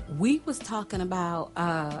before that? We was talking about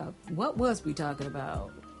what was we talking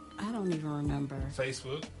about? I don't even remember.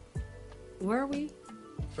 Facebook. Were we?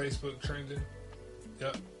 Facebook trending.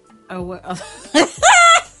 Yep. Oh, what?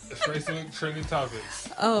 Facebook trending topics.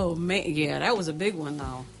 Oh man, yeah, that was a big one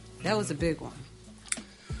though. That was a big one.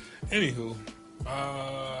 Anywho,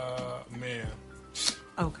 man.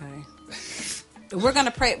 Okay. We're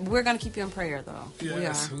gonna pray. We're gonna keep you in prayer though.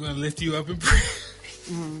 Yes, we're gonna lift you up in prayer.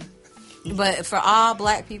 But for all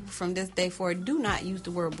black people from this day forward, do not use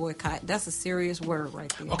the word boycott. That's a serious word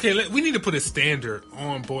right there. Okay, we need to put a standard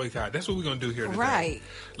on boycott. That's what we're gonna do here today. Right.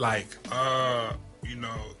 Like,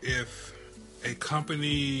 if a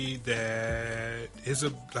company that is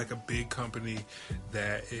a big company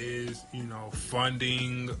that is,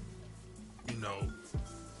 funding,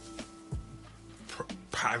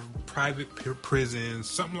 private prisons,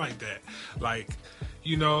 something like that. Like,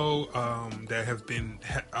 that have been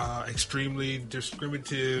extremely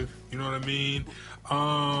discriminative. You know what I mean?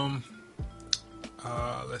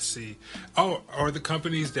 Let's see. Oh, or the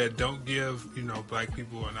companies that don't give, black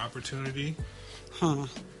people an opportunity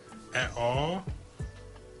at all.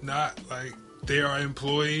 Not like they are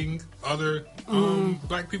employing other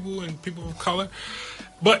black people and people of color.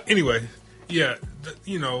 But anyway, yeah,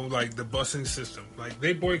 like the busing system. Like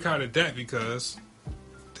they boycotted that because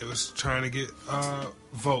they was trying to get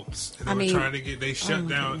votes. And they shut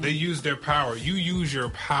down. They used their power. You use your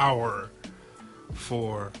power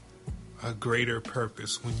for a greater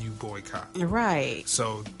purpose when you boycott. Right.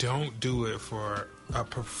 So don't do it for a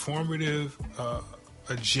performative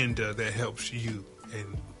agenda that helps you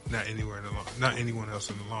and not anyone else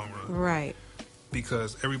in the long run. Right.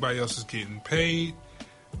 Because everybody else is getting paid.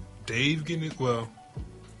 Dave's getting their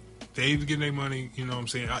money. You know what I'm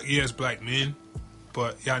saying? Yes, black men,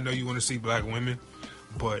 but I know you want to see black women.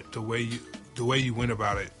 But the way you went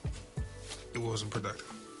about it, it wasn't productive.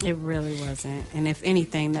 It really wasn't. And if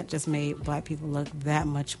anything, that just made black people look that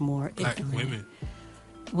much more black women.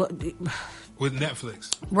 What? With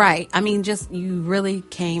Netflix. Right. I mean, just you really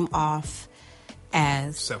came off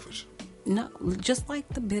as selfish. No, just like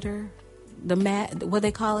the bitter, the mad, what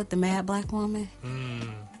they call it, the mad black woman.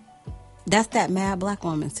 That's that mad black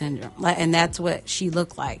woman syndrome. And that's what she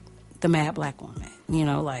looked like, the mad black woman.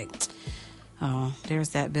 Oh, there's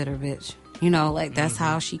that bitter bitch. That's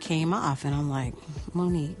how she came off. And I'm like,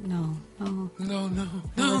 Monique, no.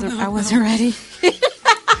 I wasn't ready.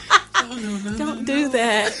 No. Don't do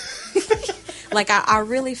that. I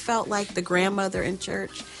really felt like the grandmother in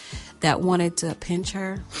church that wanted to pinch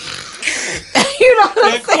her. You know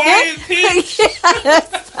what I'm saying? Pinch.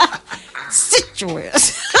 Yes.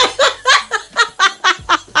 Situation.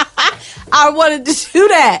 I wanted to do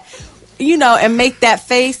that, and make that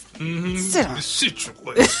face. Sit down.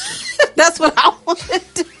 Situation. That's what I wanted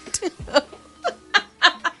to do.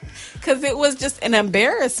 Because it was just an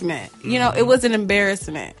embarrassment. It was an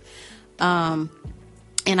embarrassment. And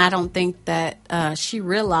I don't think that she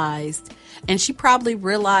realized, and she probably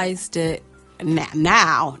realized it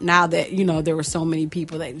now that there were so many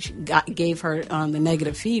people that gave her the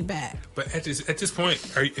negative feedback. But at this point,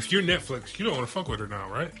 if you're Netflix, you don't want to fuck with her now,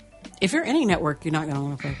 right? If you're any network, you're not going to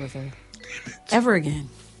want to fuck with her. Damn it. Ever again.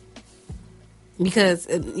 Because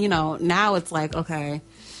now it's like, okay,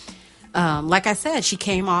 like I said, she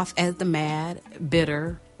came off as the mad,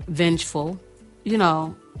 bitter, vengeful.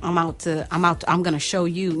 I'm going to show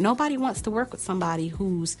you. Nobody wants to work with somebody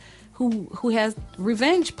who has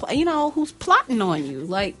revenge, who's plotting on you.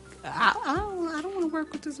 Like, I don't want to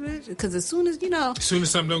work with this bitch. Because as soon as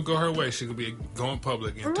something don't go her way, she could be going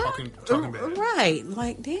public and talking bad. Right.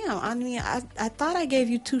 Like, damn, I mean, I thought I gave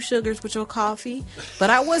you 2 sugars with your coffee,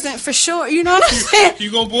 but I wasn't for sure. You know what I'm saying?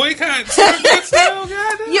 You gonna boycott?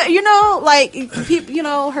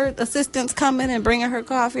 People, her assistants coming and bringing her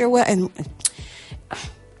coffee or what, and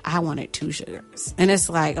I wanted 2 sugars. And it's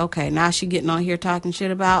like, okay, now she getting on here talking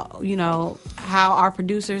shit about, how our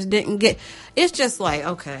producers didn't get. It's just like,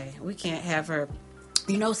 okay, we can't have her.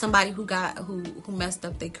 Somebody who messed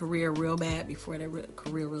up their career real bad before their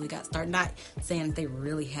career really got started. Not saying that they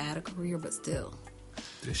really had a career, but still.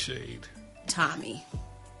 The shade. Tommy.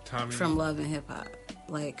 From Love and Hip Hop.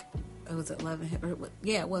 Like, was it Love and Hip Hop?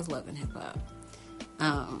 Yeah, it was Love and Hip Hop.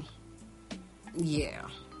 Yeah.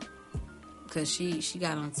 Because she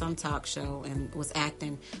got on some talk show and was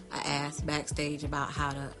acting an ass backstage about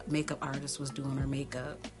how the makeup artist was doing her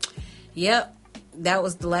makeup. Yep, that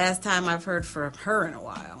was the last time I've heard from her in a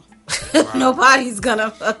while. Wow. Nobody's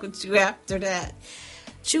gonna fuck with you after that.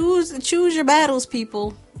 Choose your battles,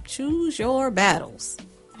 people. Choose your battles.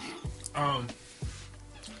 Okay,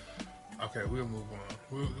 we'll move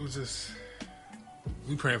on.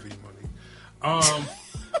 We praying for you, Monique.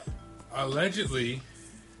 Allegedly.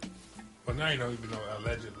 Well, now you don't even know.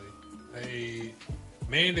 Allegedly, a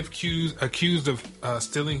Man accused of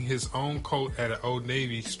stealing his own coat at an Old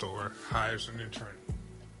Navy store hires an attorney.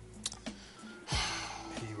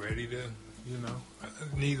 He ready to,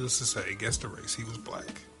 needless to say, guess the race. He was black.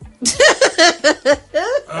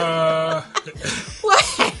 What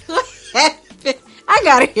happened? I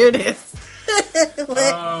gotta hear this.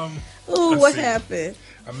 What happened?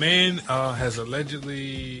 A man has alleged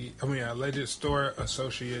store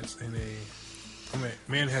associates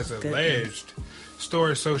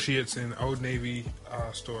store associates in Old Navy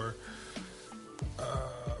store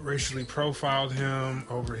racially profiled him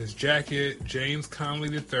over his jacket. James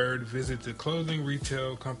Conley III visited the clothing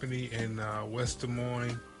retail company in West Des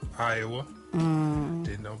Moines, Iowa.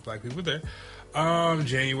 Didn't know black people there.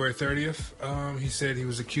 January 30th, he said he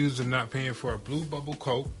was accused of not paying for a Blue Bubble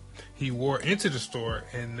coat he wore into the store,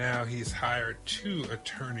 and now he's hired 2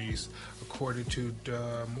 attorneys, according to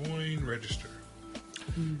Des Moines Register.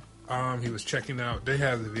 He was checking out. They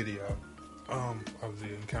have the video of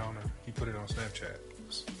the encounter. He put it on Snapchat.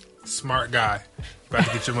 Smart guy, about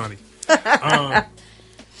to get your money.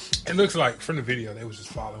 It looks like from the video they was just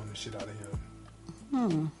following the shit out of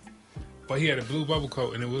him. But he had a Blue Bubble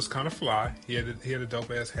coat, and it was kind of fly. He had a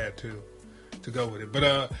dope ass hat too to go with it.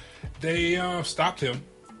 But they stopped him,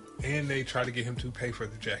 and they tried to get him to pay for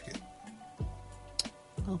the jacket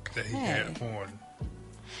that he had on.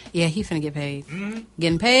 Yeah, he finna get paid.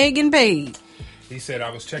 Getting paid. He said,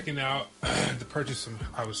 "I was checking out purchasing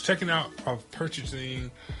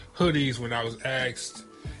hoodies when I was asked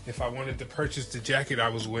if I wanted to purchase the jacket I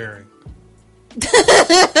was wearing."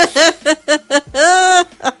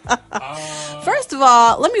 First of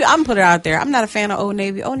all, I'm gonna put it out there. I'm not a fan of Old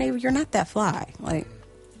Navy. Old Navy, you're not that fly. Like,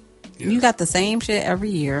 you got the same shit every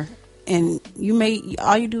year, and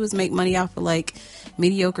all you do is make money off of like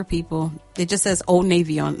mediocre people. It just says Old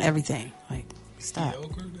Navy on everything. Like, stop.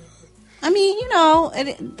 I mean,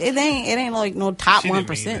 it ain't like no top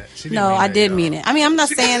 1%. No, I did mean it. I mean, I'm not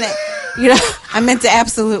saying that. I meant to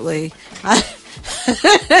absolutely.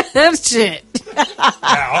 Shit.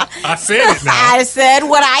 Now, I said it now. I said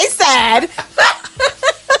what I said.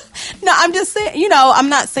 No, I'm just saying, I'm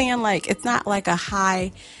not saying like it's not like a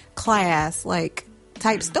high class like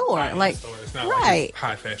type store. Like, it's not right. Like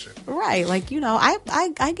high fashion. Right. Like,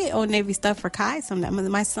 I get Old Navy stuff for Kai sometimes.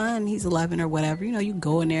 My son, he's 11 or whatever. You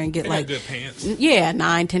go in there and get like good pants. Yeah,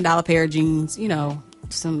 $9, $10 pair of jeans,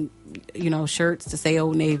 some shirts to say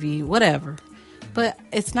Old Navy, whatever. But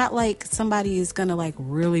it's not like somebody is going to, like,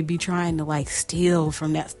 really be trying to, like, steal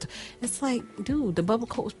from that. It's like, dude, the bubble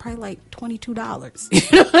coat was probably, like, $22. You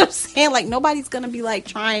know what I'm saying? Like, nobody's going to be, like,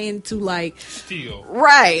 trying to, like... steal.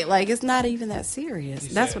 Right. Like, it's not even that serious.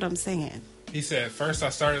 That's what I'm saying. He said, "First I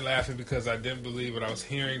started laughing because I didn't believe what I was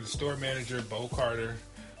hearing. The store manager, Bo Carter,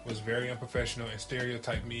 was very unprofessional and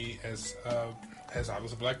stereotyped me as I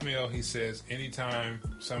was a black male." He says, "Anytime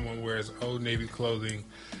someone wears Old Navy clothing,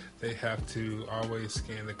 they have to always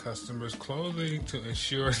scan the customer's clothing to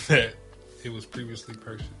ensure that it was previously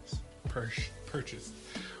purchased.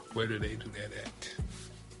 Where do they do that at?"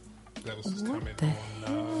 That was his comment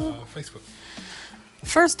on Facebook.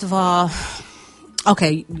 First of all,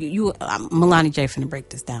 okay, Milani J finna break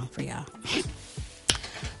this down for y'all.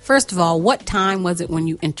 First of all, what time was it when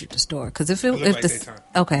you entered the store? Because if daytime.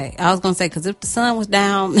 Okay, I was gonna say, because if the sun was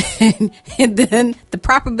down, and then the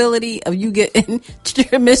probability of you getting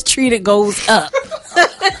mistreated goes up.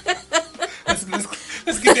 Let's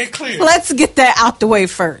get that clear. Let's get that out the way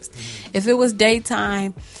first. If it was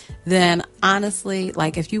daytime, then honestly,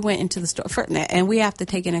 like if you went into the store, and we have to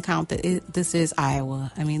take into account that this is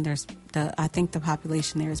Iowa. I mean, I think the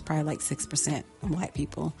population there is probably like 6% white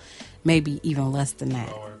people, maybe even less than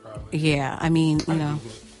that. Yeah, I mean,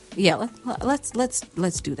 yeah. Let's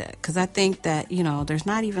do that, because I think that there's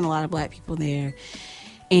not even a lot of black people there,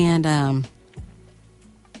 and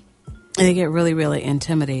they get really, really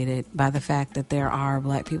intimidated by the fact that there are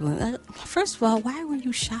black people. First of all, why were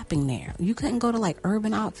you shopping there? You couldn't go to like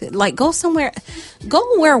Urban Outfitters. Like, go somewhere.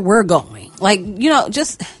 Go where we're going. Like,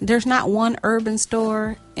 just there's not one urban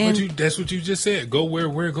store. And that's what you just said. Go where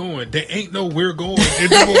we're going. There ain't no we're going in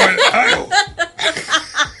Iowa.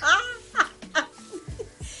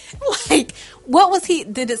 Like, what was he?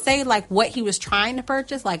 Did it say like what he was trying to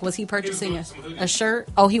purchase? Like, was he purchasing a shirt?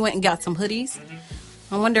 Oh, he went and got some hoodies. Mm-hmm.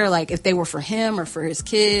 I wonder, like, if they were for him or for his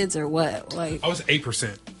kids or what. Like, I was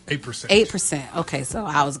 8%. 8%. Okay, so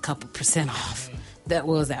I was a couple percent off. That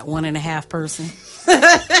was that 1.5 person.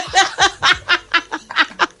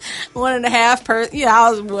 1.5 person. Yeah,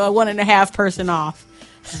 I was 1.5 person off.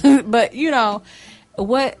 But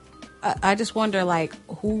what? I just wonder, like,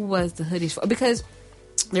 who was the hoodies for? Because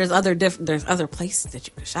There's other places that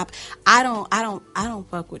you can shop. I don't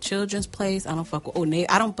fuck with Children's Place. I don't fuck with Old Navy.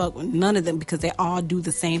 I don't fuck with none of them because they all do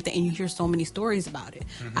the same thing, and you hear so many stories about it.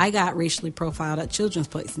 I got racially profiled at Children's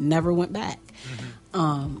Place, never went back,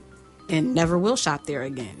 and never will shop there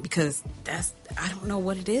again because I don't know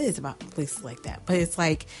what it is about places like that, but it's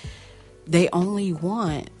like they only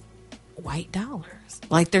want white dollars.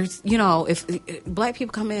 Like there's, if black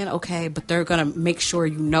people come in, okay, but they're gonna make sure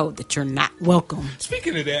you know that you're not welcome.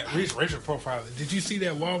 Speaking of that, racial profiling, did you see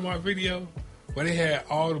that Walmart video where they had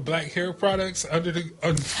all the black hair products under the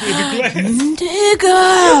glass?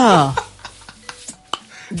 Nigga.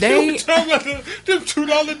 They talking about them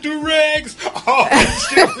 $2 do-rags. Oh,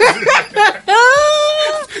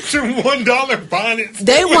 some $1 bonnets.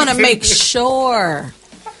 They want to make sure.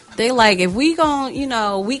 They like, if we gon',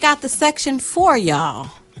 we got the section for y'all.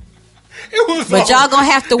 But y'all gonna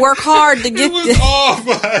have to work hard to get this. It was all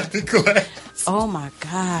behind the glass. Oh my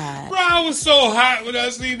God. Bro, I was so hot when I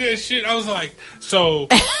seen that shit. I was like, so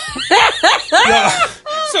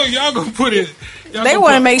y'all gonna put it. They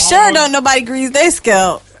want to make sure don't nobody grease their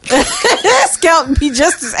scalp. Scalp be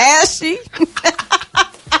just as ashy.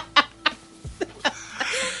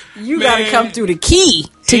 You gotta come through the key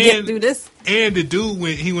to get through this. And the dude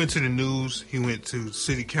went to the news. He went to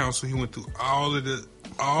city council. He went through the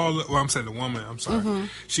woman. I'm sorry.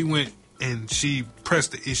 She went and she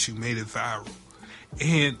pressed the issue, made it viral,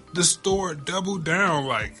 and the store doubled down.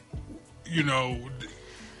 Like,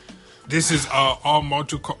 this is all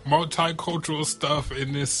multicultural stuff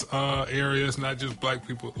in this area. It's not just black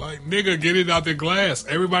people. Like, nigga, get it out the glass.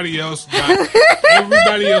 Everybody else in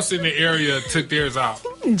the area took theirs out.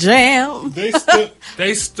 Jam. They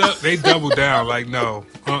doubled down. Like, no,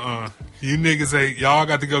 you niggas y'all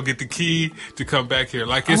got to go get the key to come back here.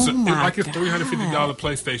 Like it's $350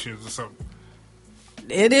 PlayStations or something.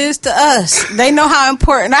 It is to us. They know how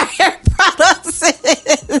important our hair products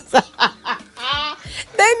is.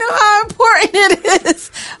 They know how important it is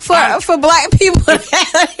for black people to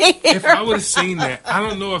have hair. If I would have seen that, I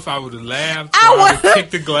don't know if I would have laughed or I would have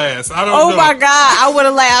kicked the glass. I don't know. Oh my God, I would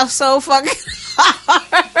have laughed so fucking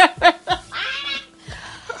hard.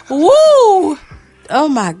 Woo! Oh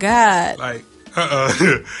my God. Like,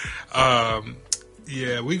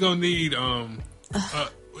 yeah, we gonna need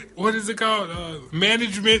what is it called?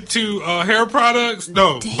 Management to hair products?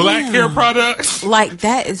 No, damn. Black hair products. Like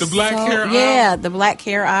that is the black hair aisle. Yeah, the black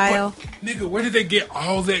hair aisle. Nigga, where did they get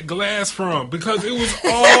all that glass from? Because it was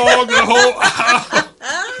all the whole aisle.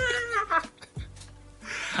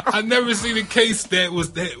 I never seen a case that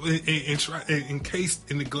was that encased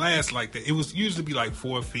in the glass like that. It was used to be like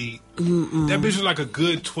 4 feet. That bitch was like a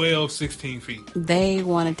good 12, 16 feet. They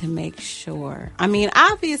wanted to make sure. I mean,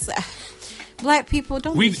 obviously, black people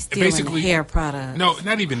don't be stealing hair products. No,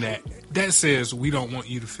 not even that. That says we don't want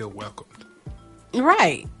you to feel welcomed.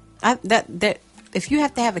 Right. That if you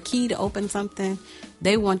have to have a key to open something,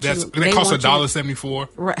 they want you. That costs $1.74.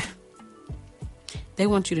 Right. They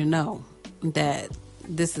want you to know that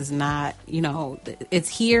this is not, it's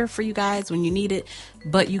here for you guys when you need it,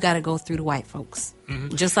 but you got to go through the white folks,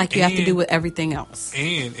 just like you have to do with everything else.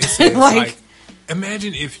 And it says, like,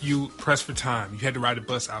 imagine if you pressed for time, you had to ride a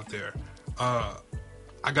bus out there. I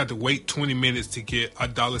got to wait 20 minutes to get a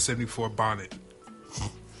 $1.74 bonnet.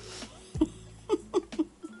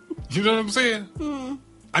 You know what I'm saying?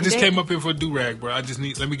 I just came up here for a do-rag, bro. Let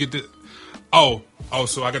me get the. Oh,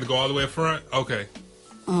 so I got to go all the way up front? Okay.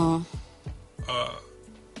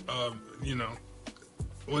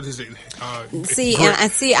 What is it?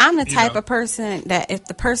 I'm the type of person that if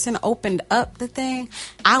the person opened up the thing,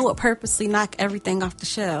 I would purposely knock everything off the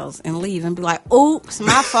shelves and leave and be like, oops,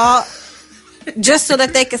 my fault. Just so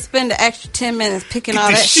that they could spend the extra 10 minutes picking all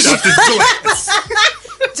that shit up.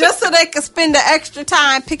 Just so they could spend the extra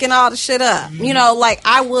time picking all the shit up. Like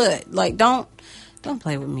I would. Like, don't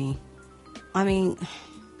play with me. I mean,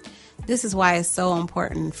 this is why it's so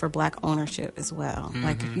important for black ownership as well.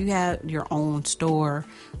 Like if you have your own store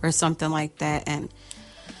or something like that, and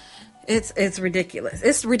it's ridiculous.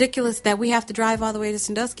 It's ridiculous that we have to drive all the way to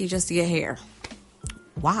Sandusky just to get hair.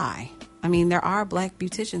 Why? I mean, there are black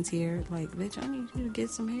beauticians here. Like, bitch, I need you to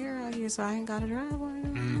get some hair out here so I ain't got to drive.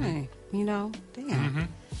 Damn.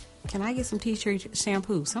 Can I get some tea tree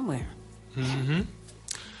shampoo somewhere?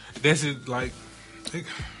 That's it. Like,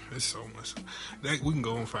 it's so much. We can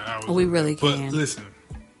go on for hours. We really can. But listen,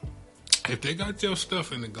 if they got your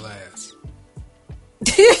stuff in the glass,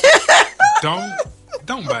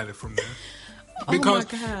 don't buy it from them because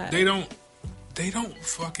they don't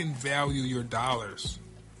fucking value your dollars.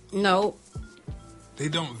 Nope. They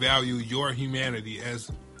don't value your humanity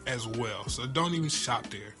as well. So don't even shop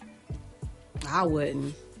there. I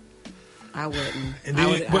wouldn't. And I then,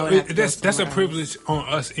 would but have to go that's a somewhere privilege on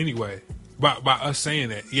us anyway. By us saying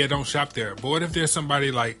that, yeah, don't shop there. But what if there's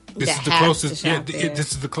somebody like this That is the has closest? to Yeah, shop there.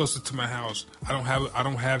 this is the closest to my house. I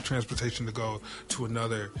don't have transportation to go to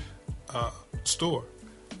another store.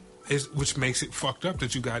 Which makes it fucked up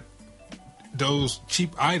that you got those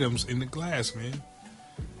cheap items in the glass, man.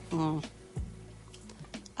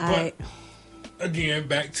 But again,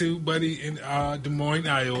 back to Buddy in Des Moines,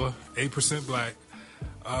 Iowa, 8% black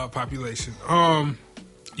population.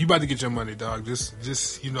 You about to get your money, dog.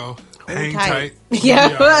 Just hang tight.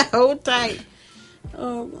 Yeah, hold tight.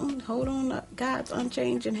 Hold on, God's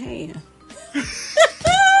unchanging hand.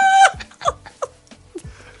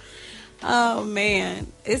 Oh man,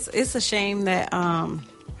 it's a shame that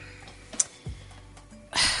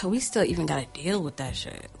we still even got to deal with that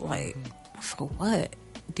shit. Like, for what?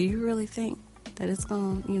 Do you really think that it's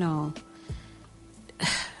gonna,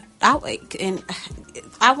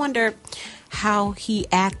 I wonder how he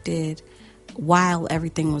acted while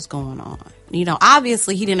everything was going on.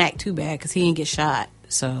 Obviously he didn't act too bad because he didn't get shot.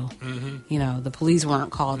 So, the police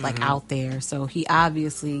weren't called out there. So he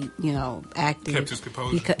obviously, acted. Kept his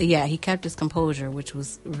composure. He kept his composure, which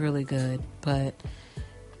was really good. But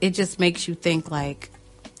it just makes you think, like,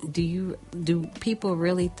 do people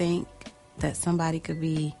really think that somebody could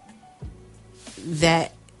be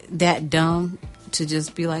that dumb to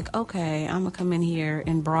just be like, okay, I'm gonna come in here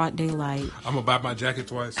in broad daylight. I'm gonna buy my jacket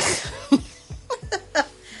twice.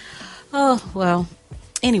 Oh well.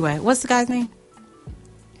 Anyway, what's the guy's name?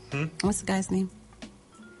 What's the guy's name?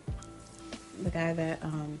 The guy that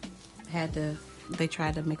they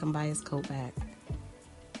tried to make him buy his coat back.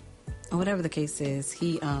 Whatever the case is,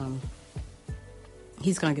 he's gonna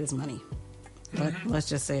get his money. Let's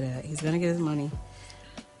just say that he's gonna get his money.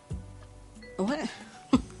 What?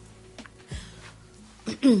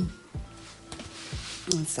 And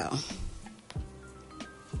so,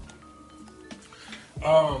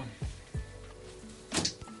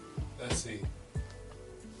 let's see.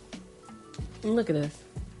 Look at this.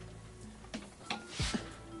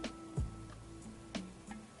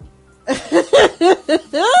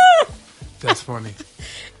 That's funny.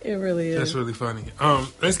 It really is. That's really funny.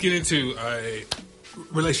 Let's get into a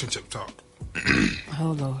relationship talk.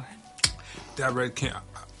 Oh Lord. I ran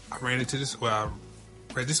into this. Well, I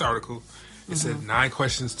read this article. It said 9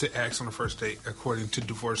 questions to ask on the first date, according to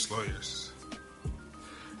divorce lawyers.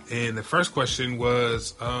 And the first question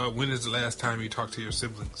was, when is the last time you talked to your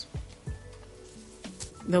siblings?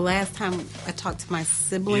 The last time I talked to my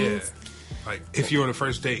siblings. Yeah. Like, if you're on a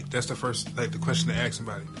first date, that's the first, the question to ask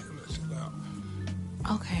somebody. Damn, that shit loud.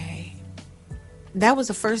 Okay. That was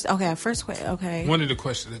the first. Okay, first question. Okay. One of the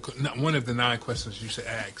questions, one of the 9 questions you should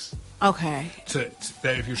ask. Okay. To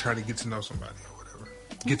that if you're trying to get to know somebody or whatever,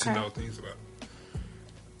 get to know things about.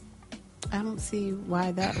 I don't see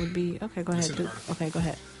why that would be. Okay, go ahead. Okay, go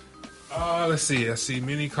ahead. Let's see. I see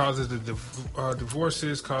many causes of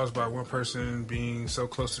divorces caused by one person being so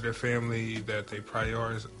close to their family that they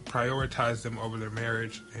prioritize them over their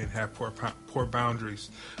marriage and have poor boundaries.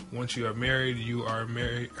 Once you are married,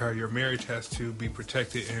 your marriage has to be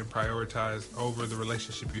protected and prioritized over the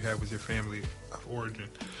relationship you have with your family of origin.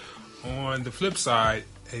 On the flip side,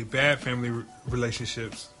 bad family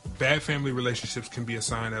relationships can be a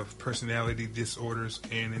sign of personality disorders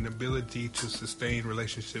and an inability to sustain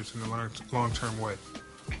relationships in a long-term way.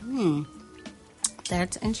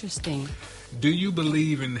 That's interesting. Do you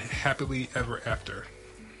believe in happily ever after?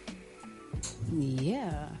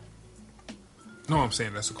 Yeah. No, I'm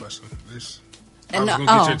saying that's a question. I was And going to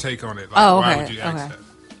get your take on it. Like, okay. Why would you ask that?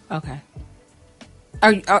 Okay.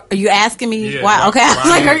 Are you asking me Yeah, why? Okay.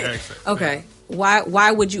 why would you ask that? Okay.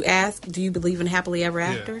 Why would you ask? Do you believe in happily ever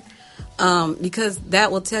after? Because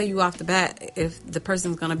that will tell you off the bat if the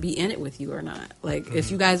person's going to be in it with you or not. Like, if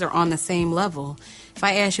you guys are on the same level. If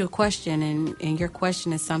I ask you a question and your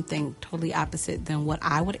question is something totally opposite than what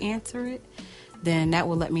I would answer it, then that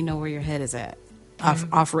will let me know where your head is at.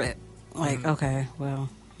 Off rip. Like, okay, well,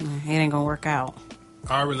 it ain't going to work out.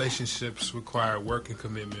 Our relationships require work and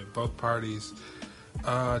commitment. Both parties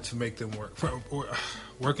to make them work.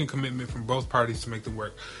 Work and commitment from both parties to make them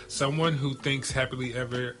work. Someone who thinks happily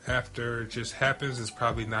ever after just happens is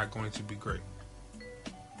probably not going to be great.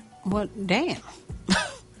 Well, damn.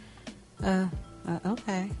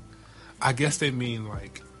 Okay. I guess they mean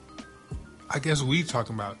I guess we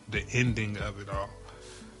talking about the ending of it all.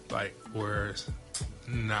 Like, where it's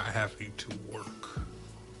not having to work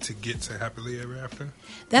to get to happily ever after.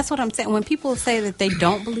 That's what I'm saying. When people say that they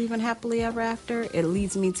don't believe in happily ever after, it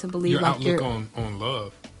leads me to believe your like outlook on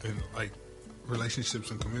love and like relationships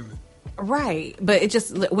and commitment. Right, but it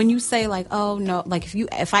just when you say like, oh no, like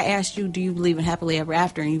if I asked you, do you believe in happily ever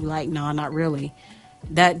after, and you be like, no, not really,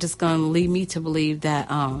 that just gonna lead me to believe that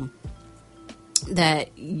that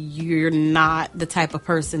you're not the type of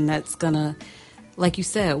person that's gonna, like you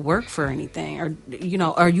said, work for anything, or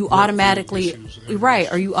are you automatically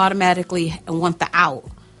right? Or you automatically want the out,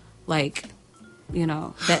 like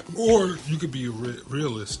that. Or you could be a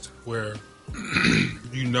realist where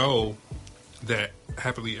you know that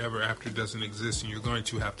happily ever after doesn't exist, and you're going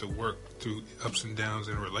to have to work through ups and downs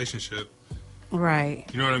in a relationship. Right.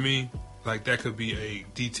 You know what I mean? Like, that could be a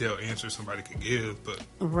detailed answer somebody could give, but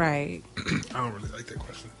right. I don't really like that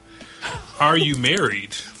question. Are you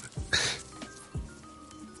married?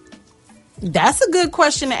 That's a good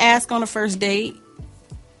question to ask on a first date.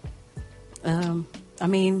 I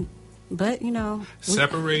mean, but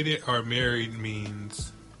separated or married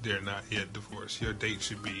means they're not yet divorced. Your date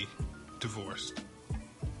should be divorced.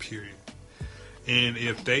 Period. And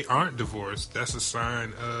if they aren't divorced, that's a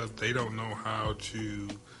sign of they don't know how to,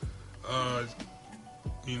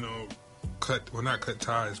 not cut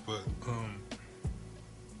ties, but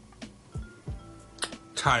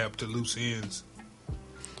tie up the loose ends.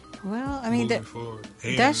 Well, I mean,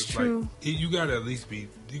 that's true. You gotta at least be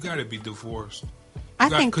divorced. I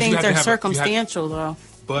think things are circumstantial, though.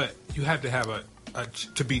 But you have to have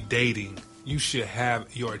to be dating. You should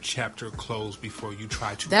have your chapter closed before you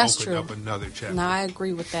try to open up another chapter. No, I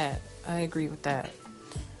agree with that.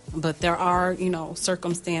 But there are,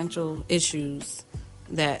 circumstantial issues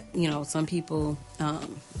that, some people,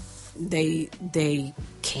 they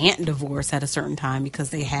can't divorce at a certain time because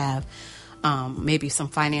they have maybe some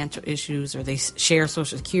financial issues, or they share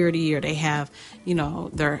Social Security, or they have,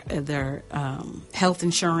 their health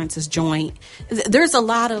insurance is joint. There's a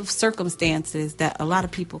lot of circumstances that a lot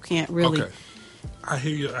of people can't really. Okay. I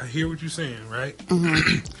hear you. I hear what you're saying, right?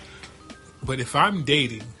 Mm-hmm. But if I'm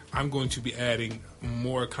dating, I'm going to be adding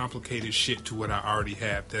more complicated shit to what I already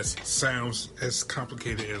have. That sounds as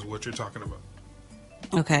complicated as what you're talking about.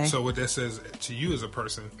 Okay. So what that says to you as a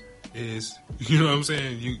person is, you know what I'm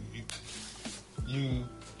saying? You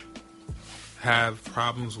have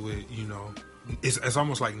problems with, it's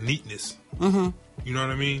almost like neatness. Mm-hmm. You know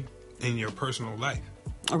what I mean? In your personal life.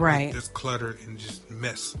 Right. Like, just clutter and just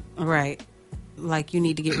mess. Right. Like, you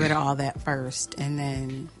need to get rid of all that first and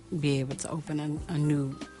then be able to open a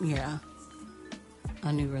new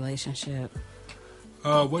relationship.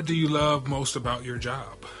 What do you love most about your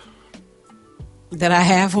job? That I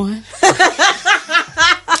have one.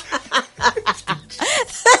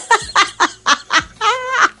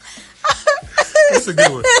 That's a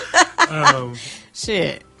good one.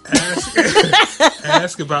 Shit.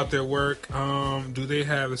 Ask about their work. Do they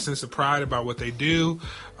have a sense of pride about what they do?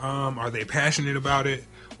 Are they passionate about it?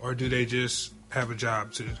 Or do they just have a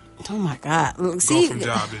job to Oh my God. go from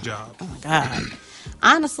job to job? Oh my God.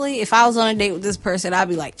 Honestly, if I was on a date with this person, I'd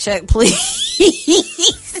be like, check, please.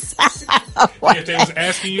 If they was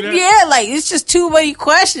asking you that? Yeah, like, it's just too many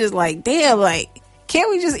questions. Like, damn, like, can't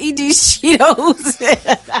we just eat these Cheetos?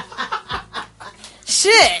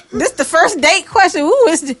 Shit, this the first date question. Ooh,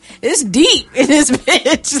 it's deep in this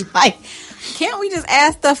bitch. Like, can't we just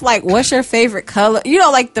ask stuff like, what's your favorite color?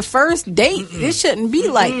 Like the first date. It shouldn't be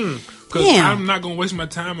like, because I'm not going to waste my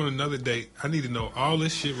time on another date. I need to know all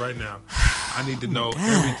this shit right now. I need to know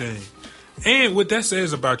everything. And what that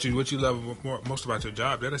says about you, what you love most about your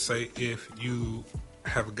job, that'll say if you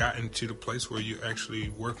have gotten to the place where you're actually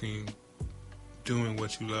working, doing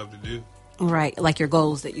what you love to do. Right, like your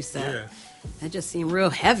goals that you set. Yeah. That just seemed real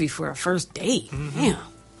heavy for a first date. Mm-hmm. Yeah.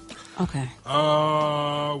 Okay.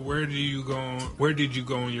 Where did you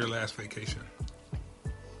go on your last vacation?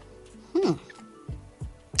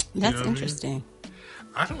 That's interesting.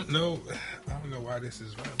 I mean? I don't know why this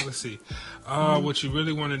is right. Let's see. What you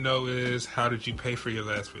really want to know is, how did you pay for your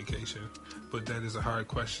last vacation? But that is a hard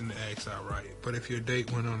question to ask outright. But if your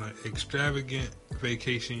date went on an extravagant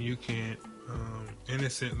vacation, you can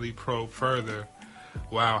innocently probe further.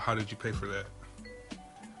 Wow, how did you pay for that?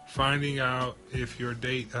 Finding out if your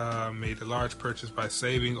date made a large purchase by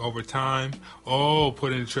saving over time.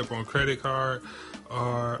 Putting a trip on credit card,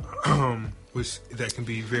 or which that can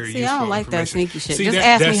be very useful. See, I don't like that sneaky shit. See, just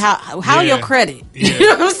ask me how your credit. Yeah. You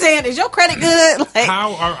know what I'm saying? Is your credit good? Like,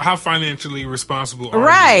 how financially responsible are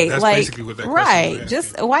right, you? That's like, basically what that question right. is.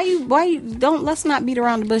 Just why you don't, let's not beat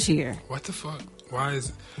around the bush here. What the fuck? Why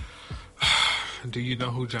is do you know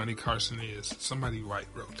who Johnny Carson is? Somebody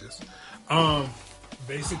wrote this.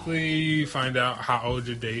 Basically, you find out how old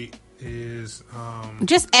your date is.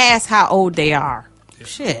 Just ask how old they are. Yeah.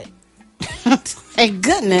 Shit. Thank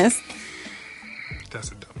goodness.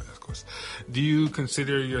 That's a dumbass question. Do you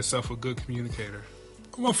consider yourself a good communicator?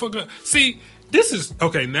 Motherfucker. See, this is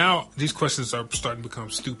okay. Now these questions are starting to become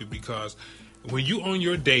stupid because when you on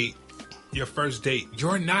your date, your first date,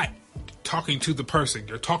 you're not talking to the person.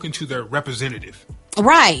 You're talking to their representative.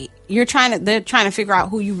 Right. They're trying to figure out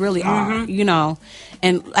who you really are, you know.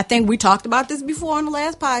 And I think we talked about this before on the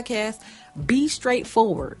last podcast. Be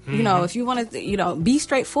straightforward. You know, if you want to, you know, be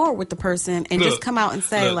straightforward with the person and just come out and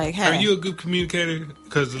say, like, hey. Are you a good communicator?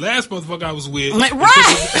 Because the last motherfucker I was with. Like,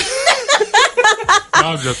 right. No,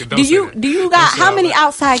 I'm joking. Don't do you got, how many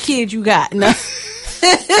outside kids you got? No.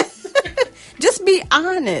 Just be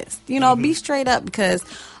honest. You know, be straight up because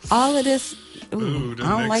all of this. Ooh, I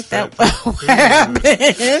don't like that.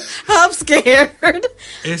 I'm scared.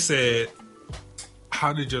 It said,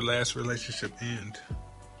 how did your last relationship end?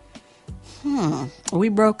 We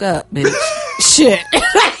broke up, bitch. Shit.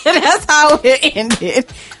 That's how it ended.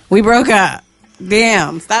 We broke up.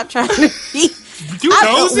 Damn. Stop trying to be.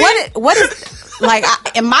 What is, like,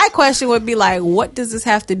 and my question would be like, what does this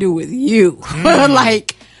have to do with you?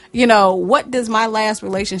 Like, you know, what does my last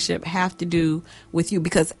relationship have to do with you?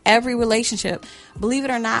 Because every relationship, believe it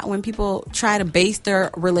or not, when people try to base their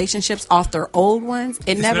relationships off their old ones,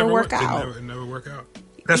 it never work out. It never work out.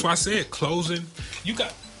 That's why I said closing. You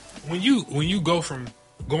got when you go from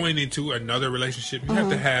going into another relationship, you have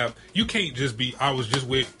to have. You can't just be. I was just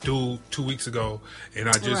with dude 2 weeks ago, and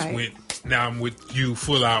I just went. Now I'm with you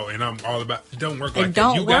full out, and I'm all about. It don't work like that.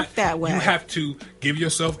 Don't work that way. You have to give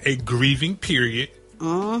yourself a grieving period.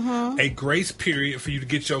 A grace period for you to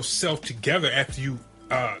get yourself together after you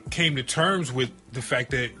came to terms with the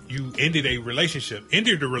fact that you ended a relationship.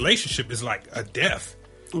 Ended a relationship is like a death,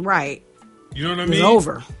 right? You know what I mean? It's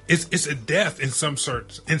over. It's a death in some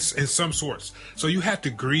sorts. In some sorts. So you have to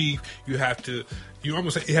grieve. You have to. You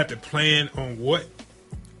almost you have to plan on what.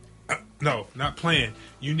 No, not plan.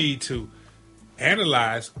 You need to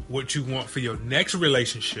analyze what you want for your next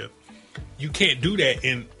relationship. You can't do that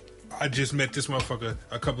in. I just met this motherfucker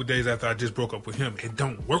a couple days after I just broke up with him. It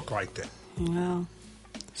don't work like that. No.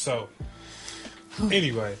 So,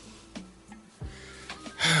 anyway,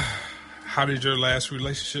 how did your last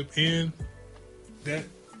relationship end? That,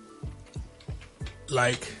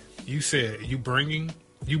 like you said, you bringing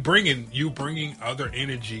other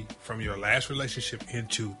energy from your last relationship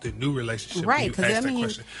into the new relationship. Right? Because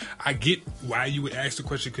question. I get why you would ask the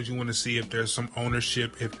question because you want to see if there's some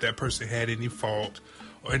ownership, if that person had any fault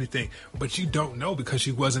or anything, but you don't know because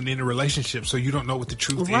you wasn't in a relationship, so you don't know what the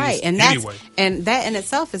truth is. And anyway, and that in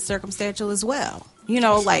itself is circumstantial as well. You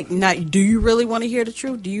know, like, not, do you really want to hear the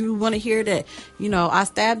truth? Do you want to hear that, you know, I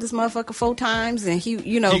stabbed this motherfucker 4 times and he,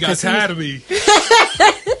 you know, he got tired of me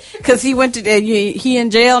because he went to he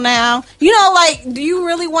in jail now. You know, like, do you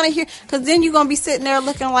really want to hear? Because then you're gonna be sitting there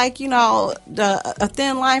looking like, you know, a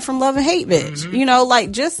thin line from Love and Hate, bitch. You know,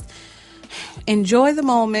 like, just enjoy the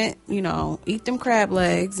moment, you know, eat them crab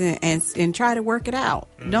legs and try to work it out.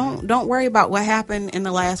 Don't worry about what happened in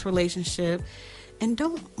the last relationship, and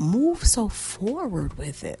don't move so forward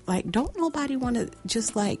with it. Like, don't nobody want to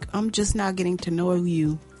just like, I'm just now getting to know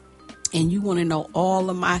you and you want to know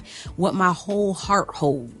all of what my whole heart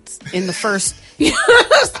holds in the first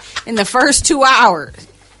in the first 2 hours,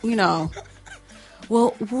 you know.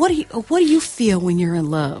 Well, what do you feel when you're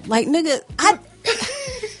in love? Like, nigga, I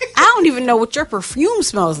don't even know what your perfume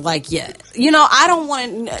smells like yet. You know, I don't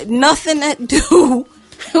want nothing to do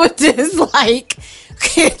with this. Like,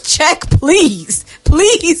 check, please.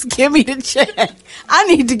 Please give me the check. I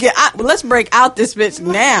need to let's break out this bitch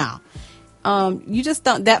now. You just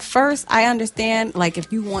don't, that first, I understand, like,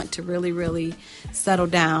 if you want to really, really settle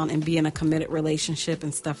down and be in a committed relationship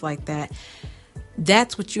and stuff like that,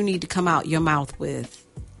 that's what you need to come out your mouth with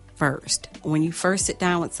first. When you first sit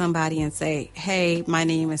down with somebody and say, hey, my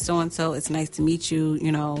name is so-and-so, it's nice to meet you,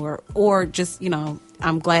 you know, or just, you know,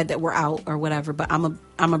 I'm glad that we're out or whatever, but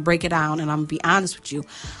I'm a break it down and I'm gonna be honest with you.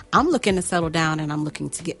 I'm looking to settle down and I'm looking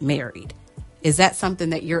to get married. Is that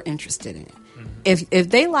something that you're interested in? If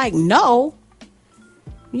they like, no,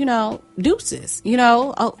 you know, deuces, you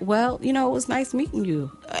know, oh, well, you know, it was nice meeting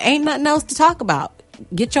you. Ain't nothing else to talk about.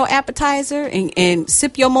 Get your appetizer and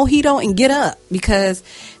sip your mojito and get up, because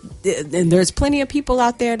there's plenty of people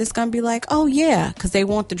out there that's going to be like, oh, yeah, because they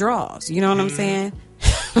want the draws. You know what I'm saying?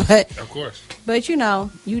 But, of course. But, you know,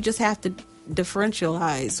 you just have to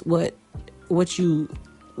differentialize what you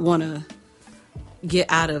want to get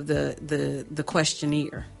out of the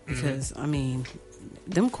questionnaire. Because, I mean,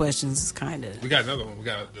 them questions is kind of... We got another one. We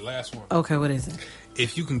got the last one. Okay, what is it?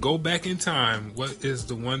 If you can go back in time, what is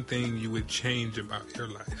the one thing you would change about your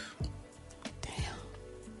life?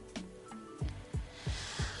 Damn.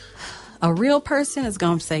 A real person is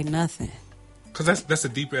going to say nothing. because that's a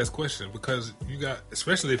deep ass question. Because you got,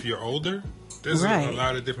 especially if you're older, there's Right. a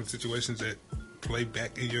lot of different situations that play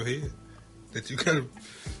back in your head that you kind of.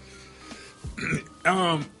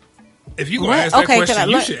 If you gonna What? ask that Okay, question, can I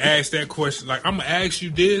you look- should ask that question. Like, I'm gonna ask you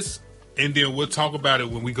this, and then we'll talk about it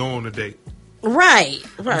when we go on a date. Right.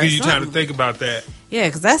 Because you trying to think about that. Yeah,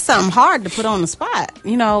 because that's something hard to put on the spot,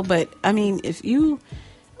 you know. But I mean, if you,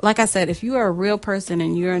 like I said, if you are a real person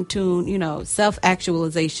and you're in tune, you know,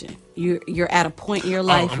 self-actualization. You're at a point in your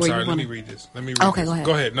life I'm where sorry. you Let want me to. read this. Let me read Okay, this. go ahead.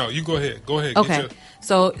 Go ahead. No, you go ahead. Go ahead. Okay. Get your,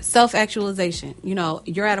 So self-actualization. You know,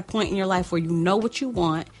 you're at a point in your life where you know what you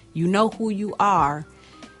want. You know who you are.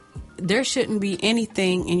 There shouldn't be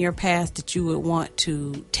anything in your past that you would want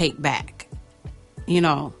to take back. You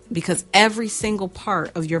know, because every single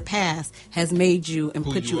part of your past has made you and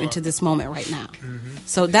Who put you you are. into this moment right now.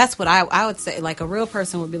 So that's what I would say. Like a real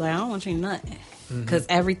person would be like, I don't want to change nothing. Because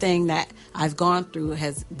everything that I've gone through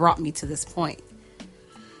has brought me to this point.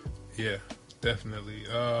 yeah, definitely.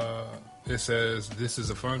 It says this is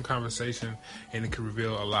a fun conversation and it can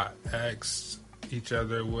reveal a lot. Ask each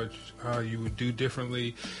other what you would do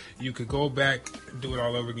differently. You could go back and do it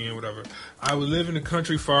all over again, whatever. I would live in the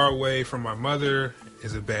country far away from my mother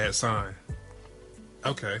is a bad sign.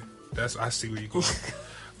 Okay, I see where you're going.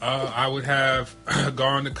 I would have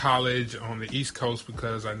gone to college on the East Coast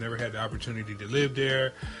because I never had the opportunity to live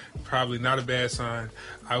there. Probably not a bad sign.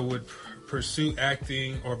 I would pursue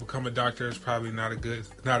acting or become a doctor is probably not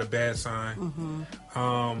a bad sign.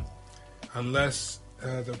 Unless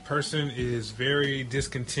the person is very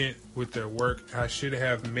discontent with their work. I should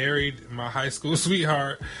have married my high school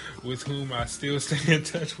sweetheart with whom I still stay in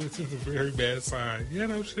touch with is a very bad sign. Yeah,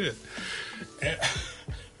 no shit.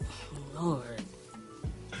 Lord.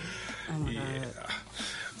 Oh my Yeah.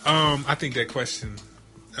 I think that question,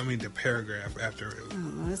 the paragraph after it.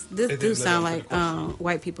 God. This It do didn't sound live up to the like question.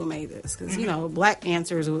 white people made this. Because, you know, black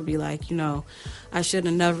answers would be like, you know, I should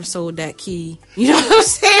have never sold that key. You know what I'm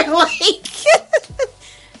saying? Like,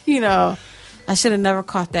 you know, I should have never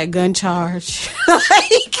caught that gun charge.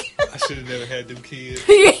 Like, I should have never had them kids.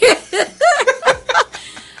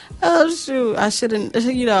 oh shoot, I shouldn't,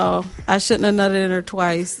 you know, I shouldn't have nutted in her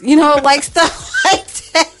twice. You know, like stuff like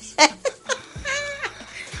that.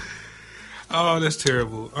 Oh, that's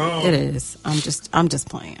terrible. It is. I'm just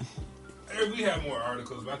playing. We have more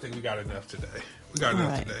articles, but I think we got enough today. We got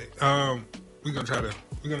enough Alright. today. We're gonna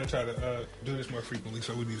try to do this more frequently,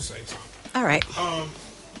 so we need to say something. All right.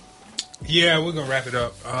 Yeah, we're gonna wrap it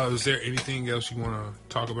up. Is there anything else you want to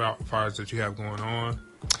talk about as far as that you have going on?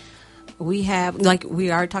 We have, like,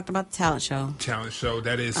 we already talked about the talent show. Talent show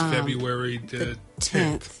that is February the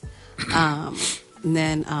 10th. And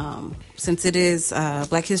then, since it is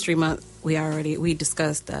Black History Month, we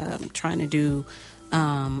discussed trying to do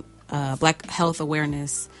Black Health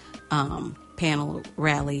Awareness panel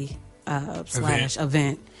rally slash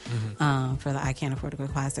event for the I Can't Afford to Go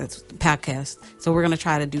class. That's the podcast. So we're gonna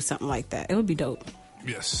try to do something like that. It would be dope.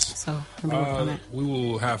 Yes. So we're gonna work on that. We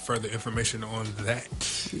will have further information on that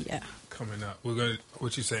Yeah. coming up. We're gonna,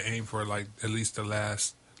 what you say, aim for like at least the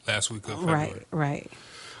last week of February. Right.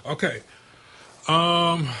 Okay.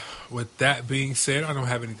 With that being said, I don't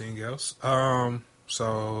have anything else.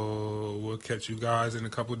 So we'll catch you guys in a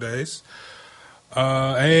couple days.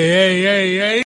 Hey.